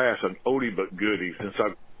from the past, an oldie but goodie, since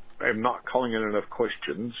I am not calling in enough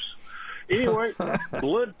questions. Anyway,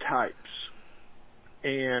 blood types,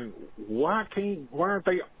 and why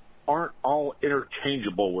aren't all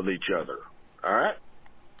interchangeable with each other? All right.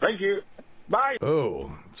 Thank you. Bye.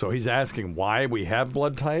 Oh, so he's asking why we have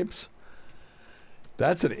blood types?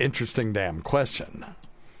 That's an interesting damn question.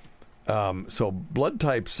 So blood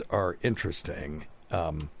types are interesting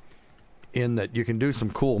in that you can do some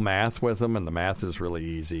cool math with them, and the math is really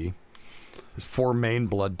easy. There's 4 main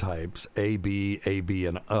blood types, AB,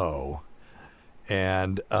 and O.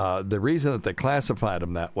 And the reason that they classified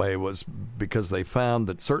them that way was because they found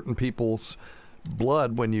that certain people's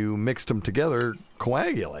blood, when you mixed them together,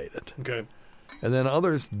 coagulated. Okay. And then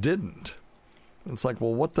others didn't. It's like,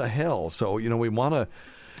 well, what the hell? So, we want to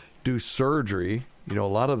do surgery. A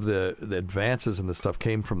lot of the advances in this stuff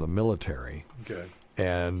came from the military. Okay.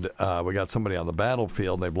 And we got somebody on the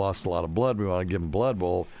battlefield, and they've lost a lot of blood. We want to give them blood.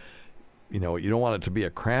 Well, you don't want it to be a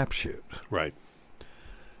crapshoot. Right.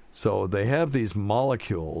 So they have these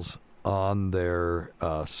molecules on their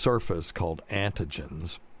surface called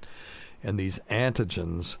antigens, and these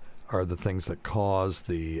antigens are the things that cause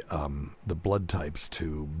the blood types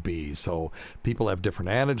to be. So people have different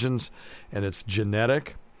antigens, and it's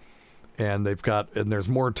genetic. And there's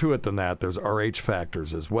more to it than that. There's Rh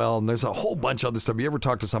factors as well, and there's a whole bunch of other stuff. You ever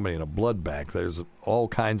talk to somebody in a blood bank? There's all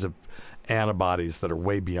kinds of antibodies that are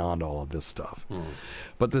way beyond all of this stuff.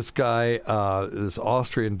 But this guy, this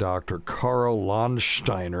Austrian doctor, Karl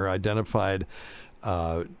Landsteiner, identified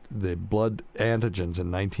the blood antigens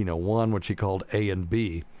in 1901, which he called A and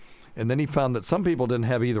B. And then he found that some people didn't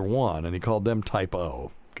have either one, and he called them type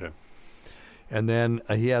O. Okay. And then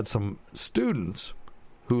he had some students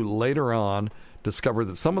who later on discovered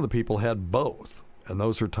that some of the people had both, and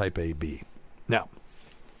those are type AB. Now,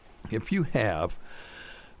 if you have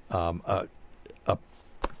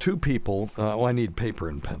two people, I need paper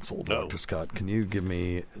and pencil, Dr. Scott. Can you give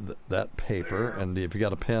me that paper? And have you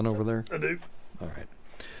got a pen over there? I do. All right.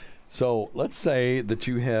 So let's say that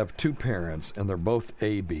you have two parents, and they're both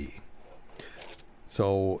AB.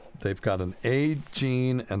 So they've got an A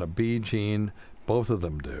gene and a B gene, both of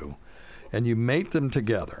them do. And you mate them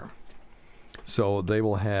together, so they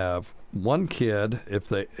will have one kid. If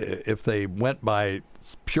they went by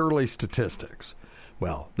purely statistics,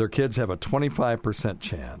 well, their kids have a 25%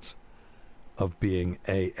 chance of being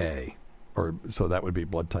AA, or so that would be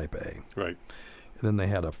blood type A. Right. And then they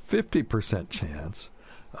had a 50% chance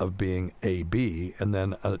of being AB, and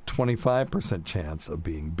then a 25% chance of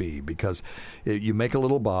being B, because you make a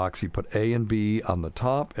little box, you put A and B on the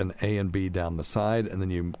top and A and B down the side, and then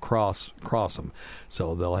you cross them.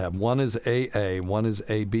 So they'll have one is AA, one is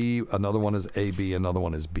AB, another one is AB, another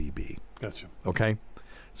one is BB. Gotcha. Okay?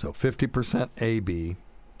 So 50% AB,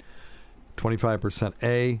 25%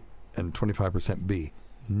 A, and 25% B.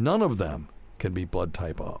 None of them can be blood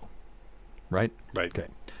type O. Right? Right. Okay.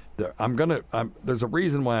 There's a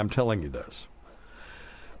reason why I'm telling you this.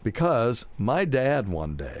 Because my dad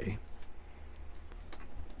one day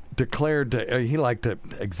declared he liked to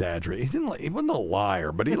exaggerate. He wasn't a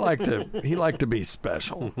liar, but he liked to be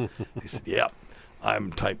special. He said, "Yep,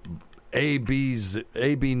 I'm type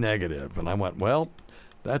AB negative," and I went, "Well,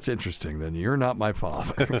 that's interesting. Then you're not my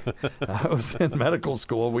father." I was in medical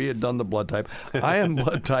school. We had done the blood type. I am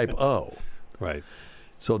blood type O. Right.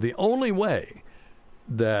 So the only way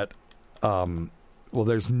that,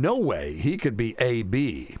 there's no way he could be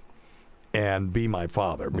AB and be my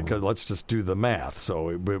father, because let's just do the math. So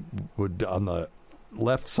it would on the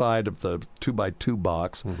left side of the 2x2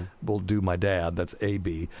 box, we'll do my dad, that's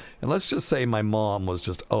AB. And let's just say my mom was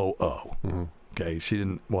just OO. Okay,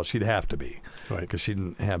 she'd have to be, right, because she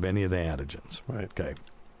didn't have any of the antigens. Right. Okay,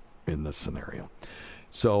 in this scenario.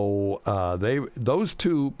 So those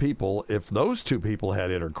two people, if those two people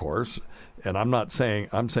had intercourse, and I'm saying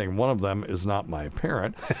one of them is not my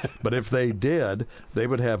parent, but if they did, they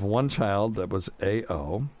would have one child that was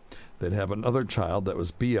AO, they'd have another child that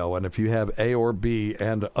was BO, and if you have A or B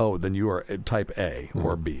and O, then you are type A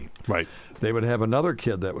or B. Right. They would have another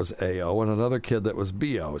kid that was AO and another kid that was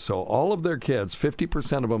BO. So all of their kids,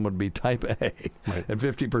 50% of them would be type A, right, and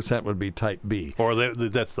 50% would be type B. Or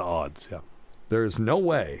that's the odds, yeah. There's no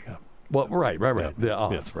way. Yeah. Well, right. Yeah. The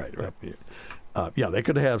odds, right. Yeah. They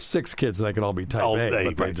could have 6 kids and they could all be type A,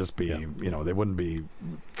 but they'd just be, they wouldn't be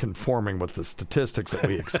conforming with the statistics that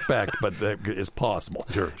we expect, but that is possible.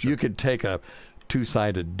 Sure. You could take a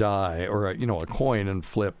 2-sided die or a coin and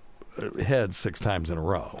flip heads 6 times in a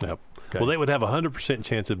row. Yep. Okay. Well, they would have a 100%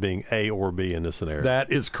 chance of being A or B in this scenario. That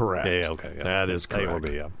is correct. Yeah, okay. Yeah. That is correct. A or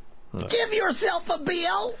B, yeah. Give yourself a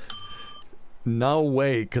bill. No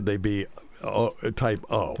way could they be type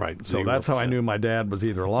O. Right. So that's how I knew my dad was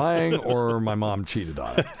either lying or my mom cheated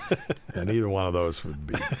on him. And either one of those would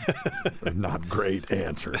be not great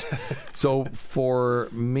answers. So for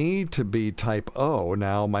me to be type O,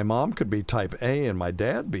 now my mom could be type A and my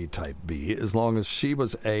dad be type B, as long as she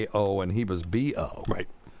was AO and he was BO. Right.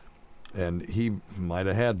 And he might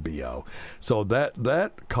have had BO. So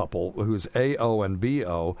that couple who's AO and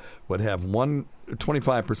BO would have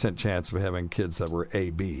 25% chance of having kids that were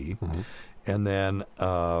AB, and then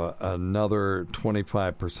another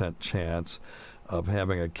 25% chance of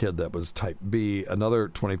having a kid that was type B, another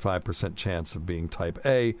 25% chance of being type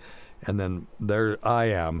A, and then there I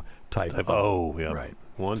am type O. Yeah. Right.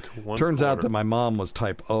 One Turns out that my mom was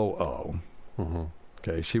type OO.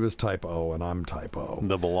 Okay, she was type O and I'm type O.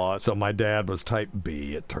 Double lot. So my dad was type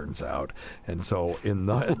B, it turns out. And so in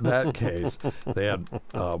that case, they had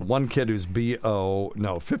one kid who's BO.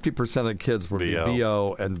 No, 50% of kids would be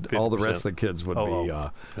BO, and 50%. All the rest of the kids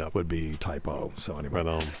would be type O. So anyway, right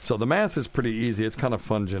on. So the math is pretty easy. It's kind of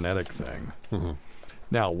fun genetic thing. Mm-hmm.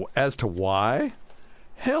 Now, as to why,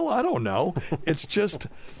 hell, I don't know. It's just,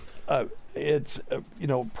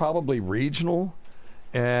 probably regional.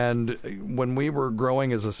 And when we were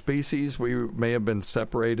growing as a species, we may have been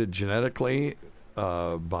separated genetically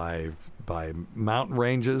by mountain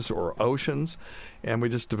ranges or oceans, and we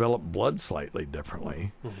just developed blood slightly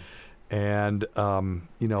differently. Mm-hmm. And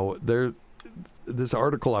this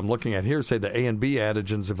article I'm looking at here say the A and B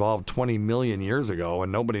antigens evolved 20 million years ago,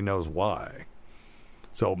 and nobody knows why.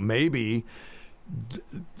 So maybe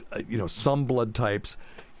some blood types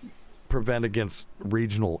prevent against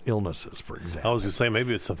regional illnesses, for example. I was going to say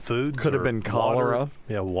maybe it's some foods. Could have been cholera.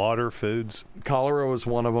 Water, foods. Cholera was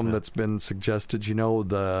one of them that's been suggested.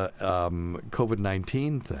 The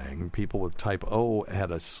COVID-19 thing, people with type O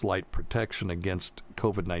had a slight protection against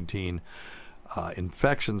COVID-19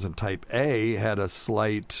 infections, and type A had a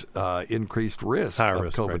slight increased risk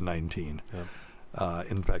of COVID-19. Right. Yeah.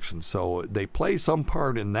 Infections. So they play some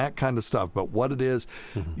part in that kind of stuff, but what it is,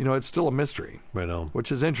 it's still a mystery. Right on.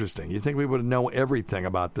 Which is interesting. You think we would know everything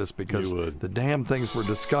about this because the damn things were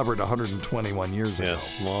discovered 121 years ago.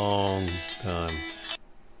 Long time.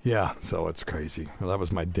 Yeah, so it's crazy. Well, that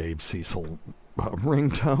was my Dave Cecil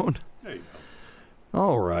ringtone. There you go.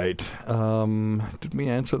 All right. Did we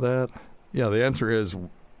answer that? Yeah, the answer is,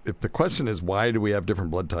 if the question is why do we have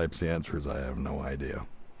different blood types, the answer is I have no idea.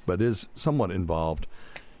 But is somewhat involved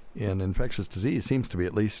in infectious disease, seems to be,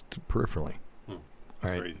 at least peripherally. All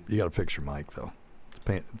right, crazy. You got to fix your mic, though.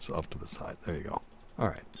 It's off to the side. There you go. All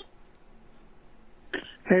right.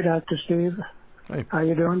 Hey, Dr. Steve. Hey. How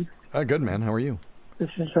you doing? Good, man. How are you? This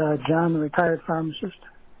is John, the retired pharmacist.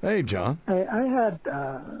 Hey, John. Hey, I had,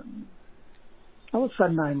 all of a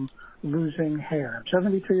sudden I'm losing hair. I'm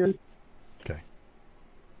 73 years. Okay.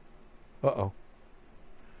 Uh-oh.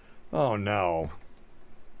 Oh, no.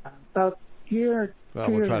 About a year,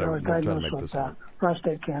 2 years ago, I was diagnosed with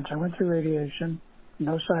prostate cancer. I went through radiation,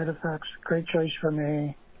 no side effects, great choice for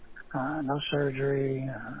me, no surgery,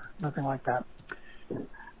 nothing like that.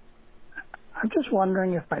 I'm just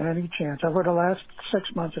wondering if by any chance, over the last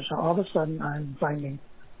 6 months or so, all of a sudden I'm finding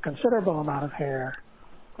a considerable amount of hair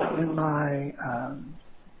in my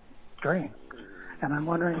drain. And I'm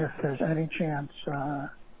wondering if there's any chance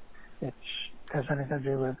it has anything to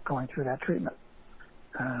do with going through that treatment.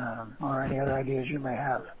 Or any other ideas you may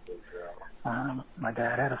have. My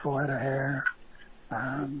dad had a full head of hair.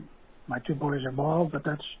 My two boys are bald, but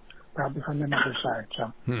that's probably from the mother's side.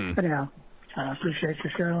 So, anyhow, I appreciate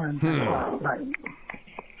your show, and bye.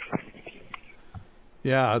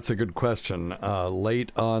 Yeah, that's a good question.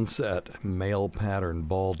 Late onset male pattern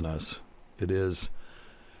baldness. It is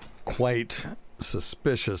quite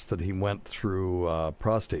suspicious that he went through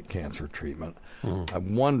prostate cancer treatment. I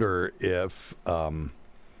wonder if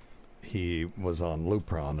he was on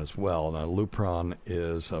Lupron as well. Now, Lupron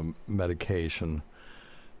is a medication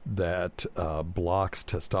that blocks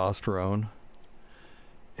testosterone.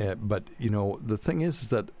 But, the thing is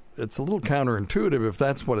that it's a little counterintuitive if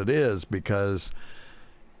that's what it is, because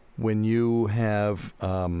when you have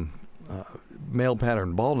male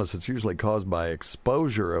pattern baldness, it's usually caused by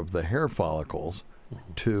exposure of the hair follicles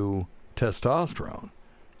to testosterone.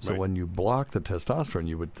 So when you block the testosterone,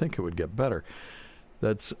 you would think it would get better.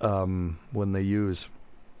 That's when they use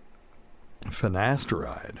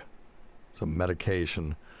finasteride, some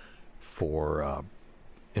medication for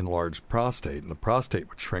enlarged prostate. And the prostate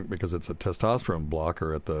would shrink because it's a testosterone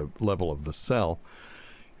blocker at the level of the cell.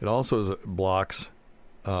 It also blocks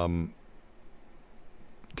testosterone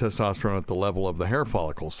at the level of the hair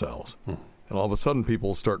follicle cells. And all of a sudden,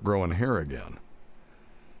 people start growing hair again.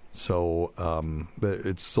 So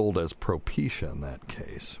it's sold as Propecia in that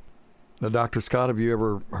case. Now, Dr. Scott, have you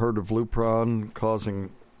ever heard of Lupron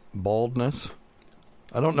causing baldness?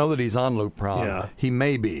 I don't know that he's on Lupron. Yeah. He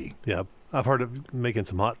may be. Yeah. I've heard of making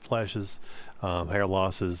some hot flashes, hair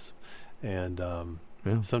losses, and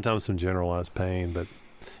sometimes some generalized pain. But,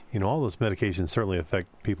 all those medications certainly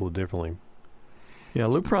affect people differently. Yeah,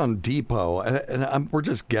 Lupron Depot, and we're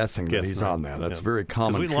just guessing that he's on that. That's very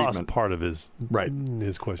common treatment. We lost part of his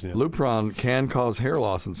question. Yeah. Lupron can cause hair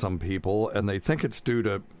loss in some people, and they think it's due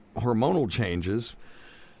to hormonal changes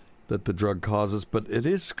that the drug causes, but it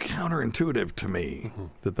is counterintuitive to me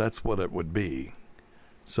that that's what it would be.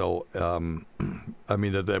 So,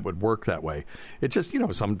 that would work that way. It just,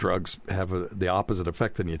 some drugs have the opposite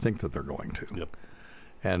effect than you think that they're going to. Yep.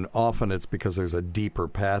 And often it's because there's a deeper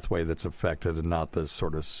pathway that's affected and not this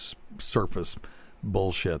sort of surface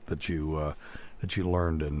bullshit that you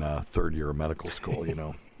learned in third year of medical school,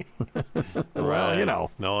 Well,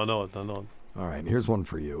 No, I know it. All right, here's one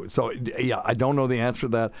for you. So, yeah, I don't know the answer to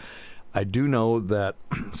that. I do know that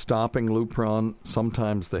stopping Lupron,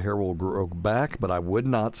 sometimes the hair will grow back, but I would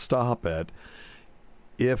not stop it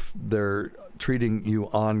if they're treating you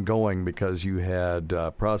ongoing because you had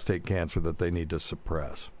prostate cancer that they need to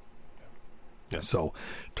suppress. Yeah. So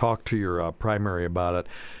talk to your primary about it.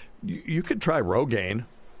 You could try Rogaine.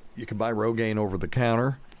 You can buy Rogaine over the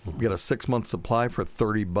counter. You get a 6-month supply for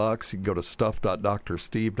 $30. You can go to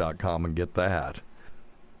stuff.drsteve.com and get that.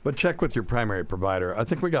 But check with your primary provider. I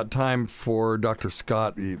think we got time for Dr.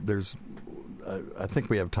 Scott. I think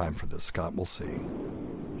we have time for this, Scott. We'll see.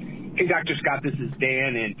 Hey, Dr. Scott, this is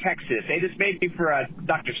Dan in Texas. Hey, this may be for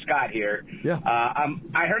Dr. Scott here. Yeah.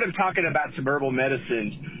 I heard him talking about some herbal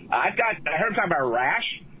medicines. I heard him talking about a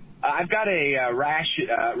rash. I've got a rash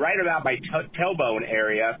right about my tailbone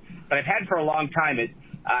area that I've had for a long time.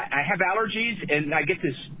 I have allergies, and I get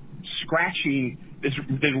this scratching, this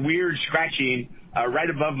weird scratching right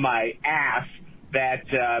above my ass that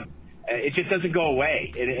it just doesn't go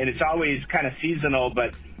away. And it's always kind of seasonal,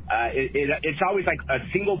 but it's always like a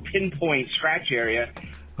single pinpoint scratch area.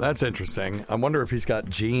 That's interesting. I wonder if he's got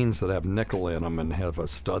genes that have nickel in them and have a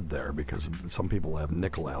stud there, because some people have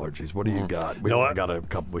nickel allergies. What do you got? We've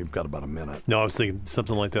got about a minute. No, I was thinking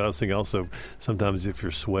something like that. I was thinking also sometimes if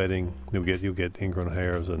you're sweating, you'll get ingrown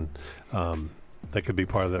hairs, and that could be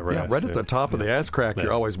part of that rash. Yeah, right at the top of the ass crack,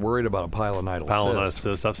 you're always worried about a pilonidal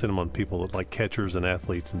cyst. I've seen them on people like catchers and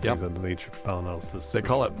athletes and things of the nature. Pilonidal cyst. They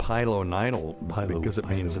call it pilonidal because it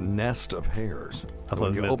means nest of hairs.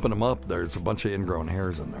 When you open them up, there's a bunch of ingrown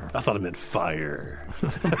hairs in there. I thought it meant fire.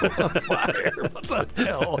 Fire? What the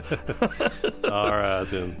hell? All right,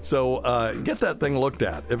 then. So get that thing looked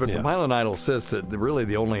at. If it's a pilonidal cyst, really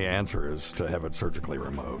the only answer is to have it surgically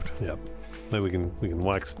removed. Yep. Maybe we can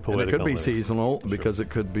wax poetic. And it could be seasonal because it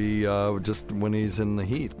could be just when he's in the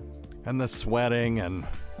heat, and the sweating and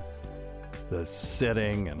the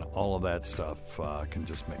sitting and all of that stuff can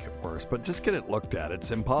just make it worse. But just get it looked at.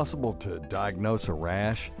 It's impossible to diagnose a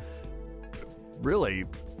rash really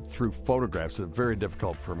through photographs. It's very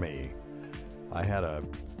difficult for me. I had a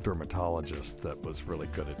dermatologist that was really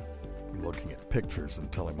good at looking at pictures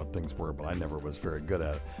and telling what things were, but I never was very good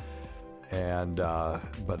at it. And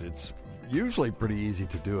but it's usually pretty easy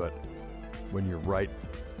to do it when you're right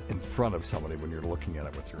in front of somebody, when you're looking at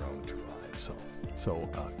it with your own two eyes. So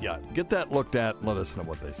get that looked at and let us know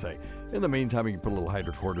what they say. In the meantime, you can put a little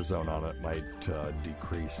hydrocortisone on it. It might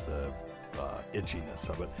decrease the itchiness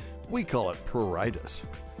of it. We call it pruritus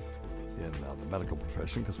in the medical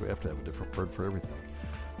profession because we have to have a different word for everything.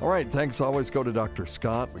 All right, thanks. Always go to Dr.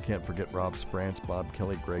 Scott. We can't forget Rob Sprance, Bob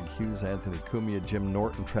Kelly, Greg Hughes, Anthony Cumia, Jim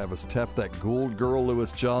Norton, Travis Teff, that Gould girl,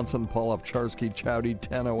 Lewis Johnson, Paul Upcharski, Chowdy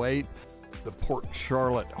 1008, the Port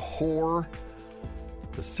Charlotte Whore,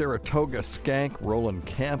 the Saratoga Skank, Roland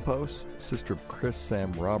Campos, Sister of Chris,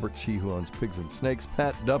 Sam Roberts, She Who Owns Pigs and Snakes,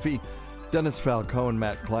 Pat Duffy, Dennis Falcone,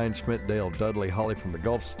 Matt Kleinschmidt, Dale Dudley, Holly from the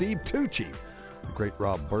Gulf, Steve Tucci, the great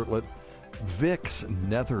Rob Bartlett, Vicks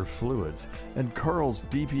Nether Fluids, and Carl's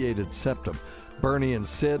Deviated Septum, Bernie and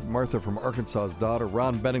Sid, Martha from Arkansas's Daughter,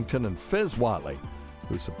 Ron Bennington, and Fizz Watley,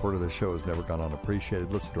 whose support of the show has never gone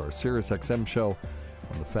unappreciated. Listen to our SiriusXM show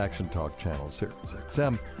on the Faction Talk channel,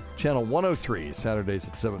 SiriusXM, channel 103, Saturdays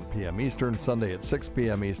at 7 p.m. Eastern, Sunday at 6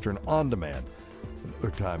 p.m. Eastern, on demand, and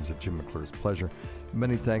other times at Jim McClure's pleasure.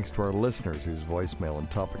 Many thanks to our listeners whose voicemail and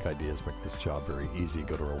topic ideas make this job very easy.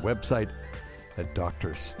 Go to our website at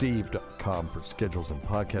drsteve.com for schedules and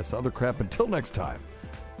podcasts, other crap. Until next time,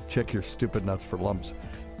 check your stupid nuts for lumps.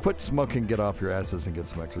 Quit smoking, get off your asses, and get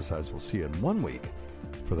some exercise. We'll see you in 1 week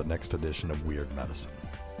for the next edition of Weird Medicine.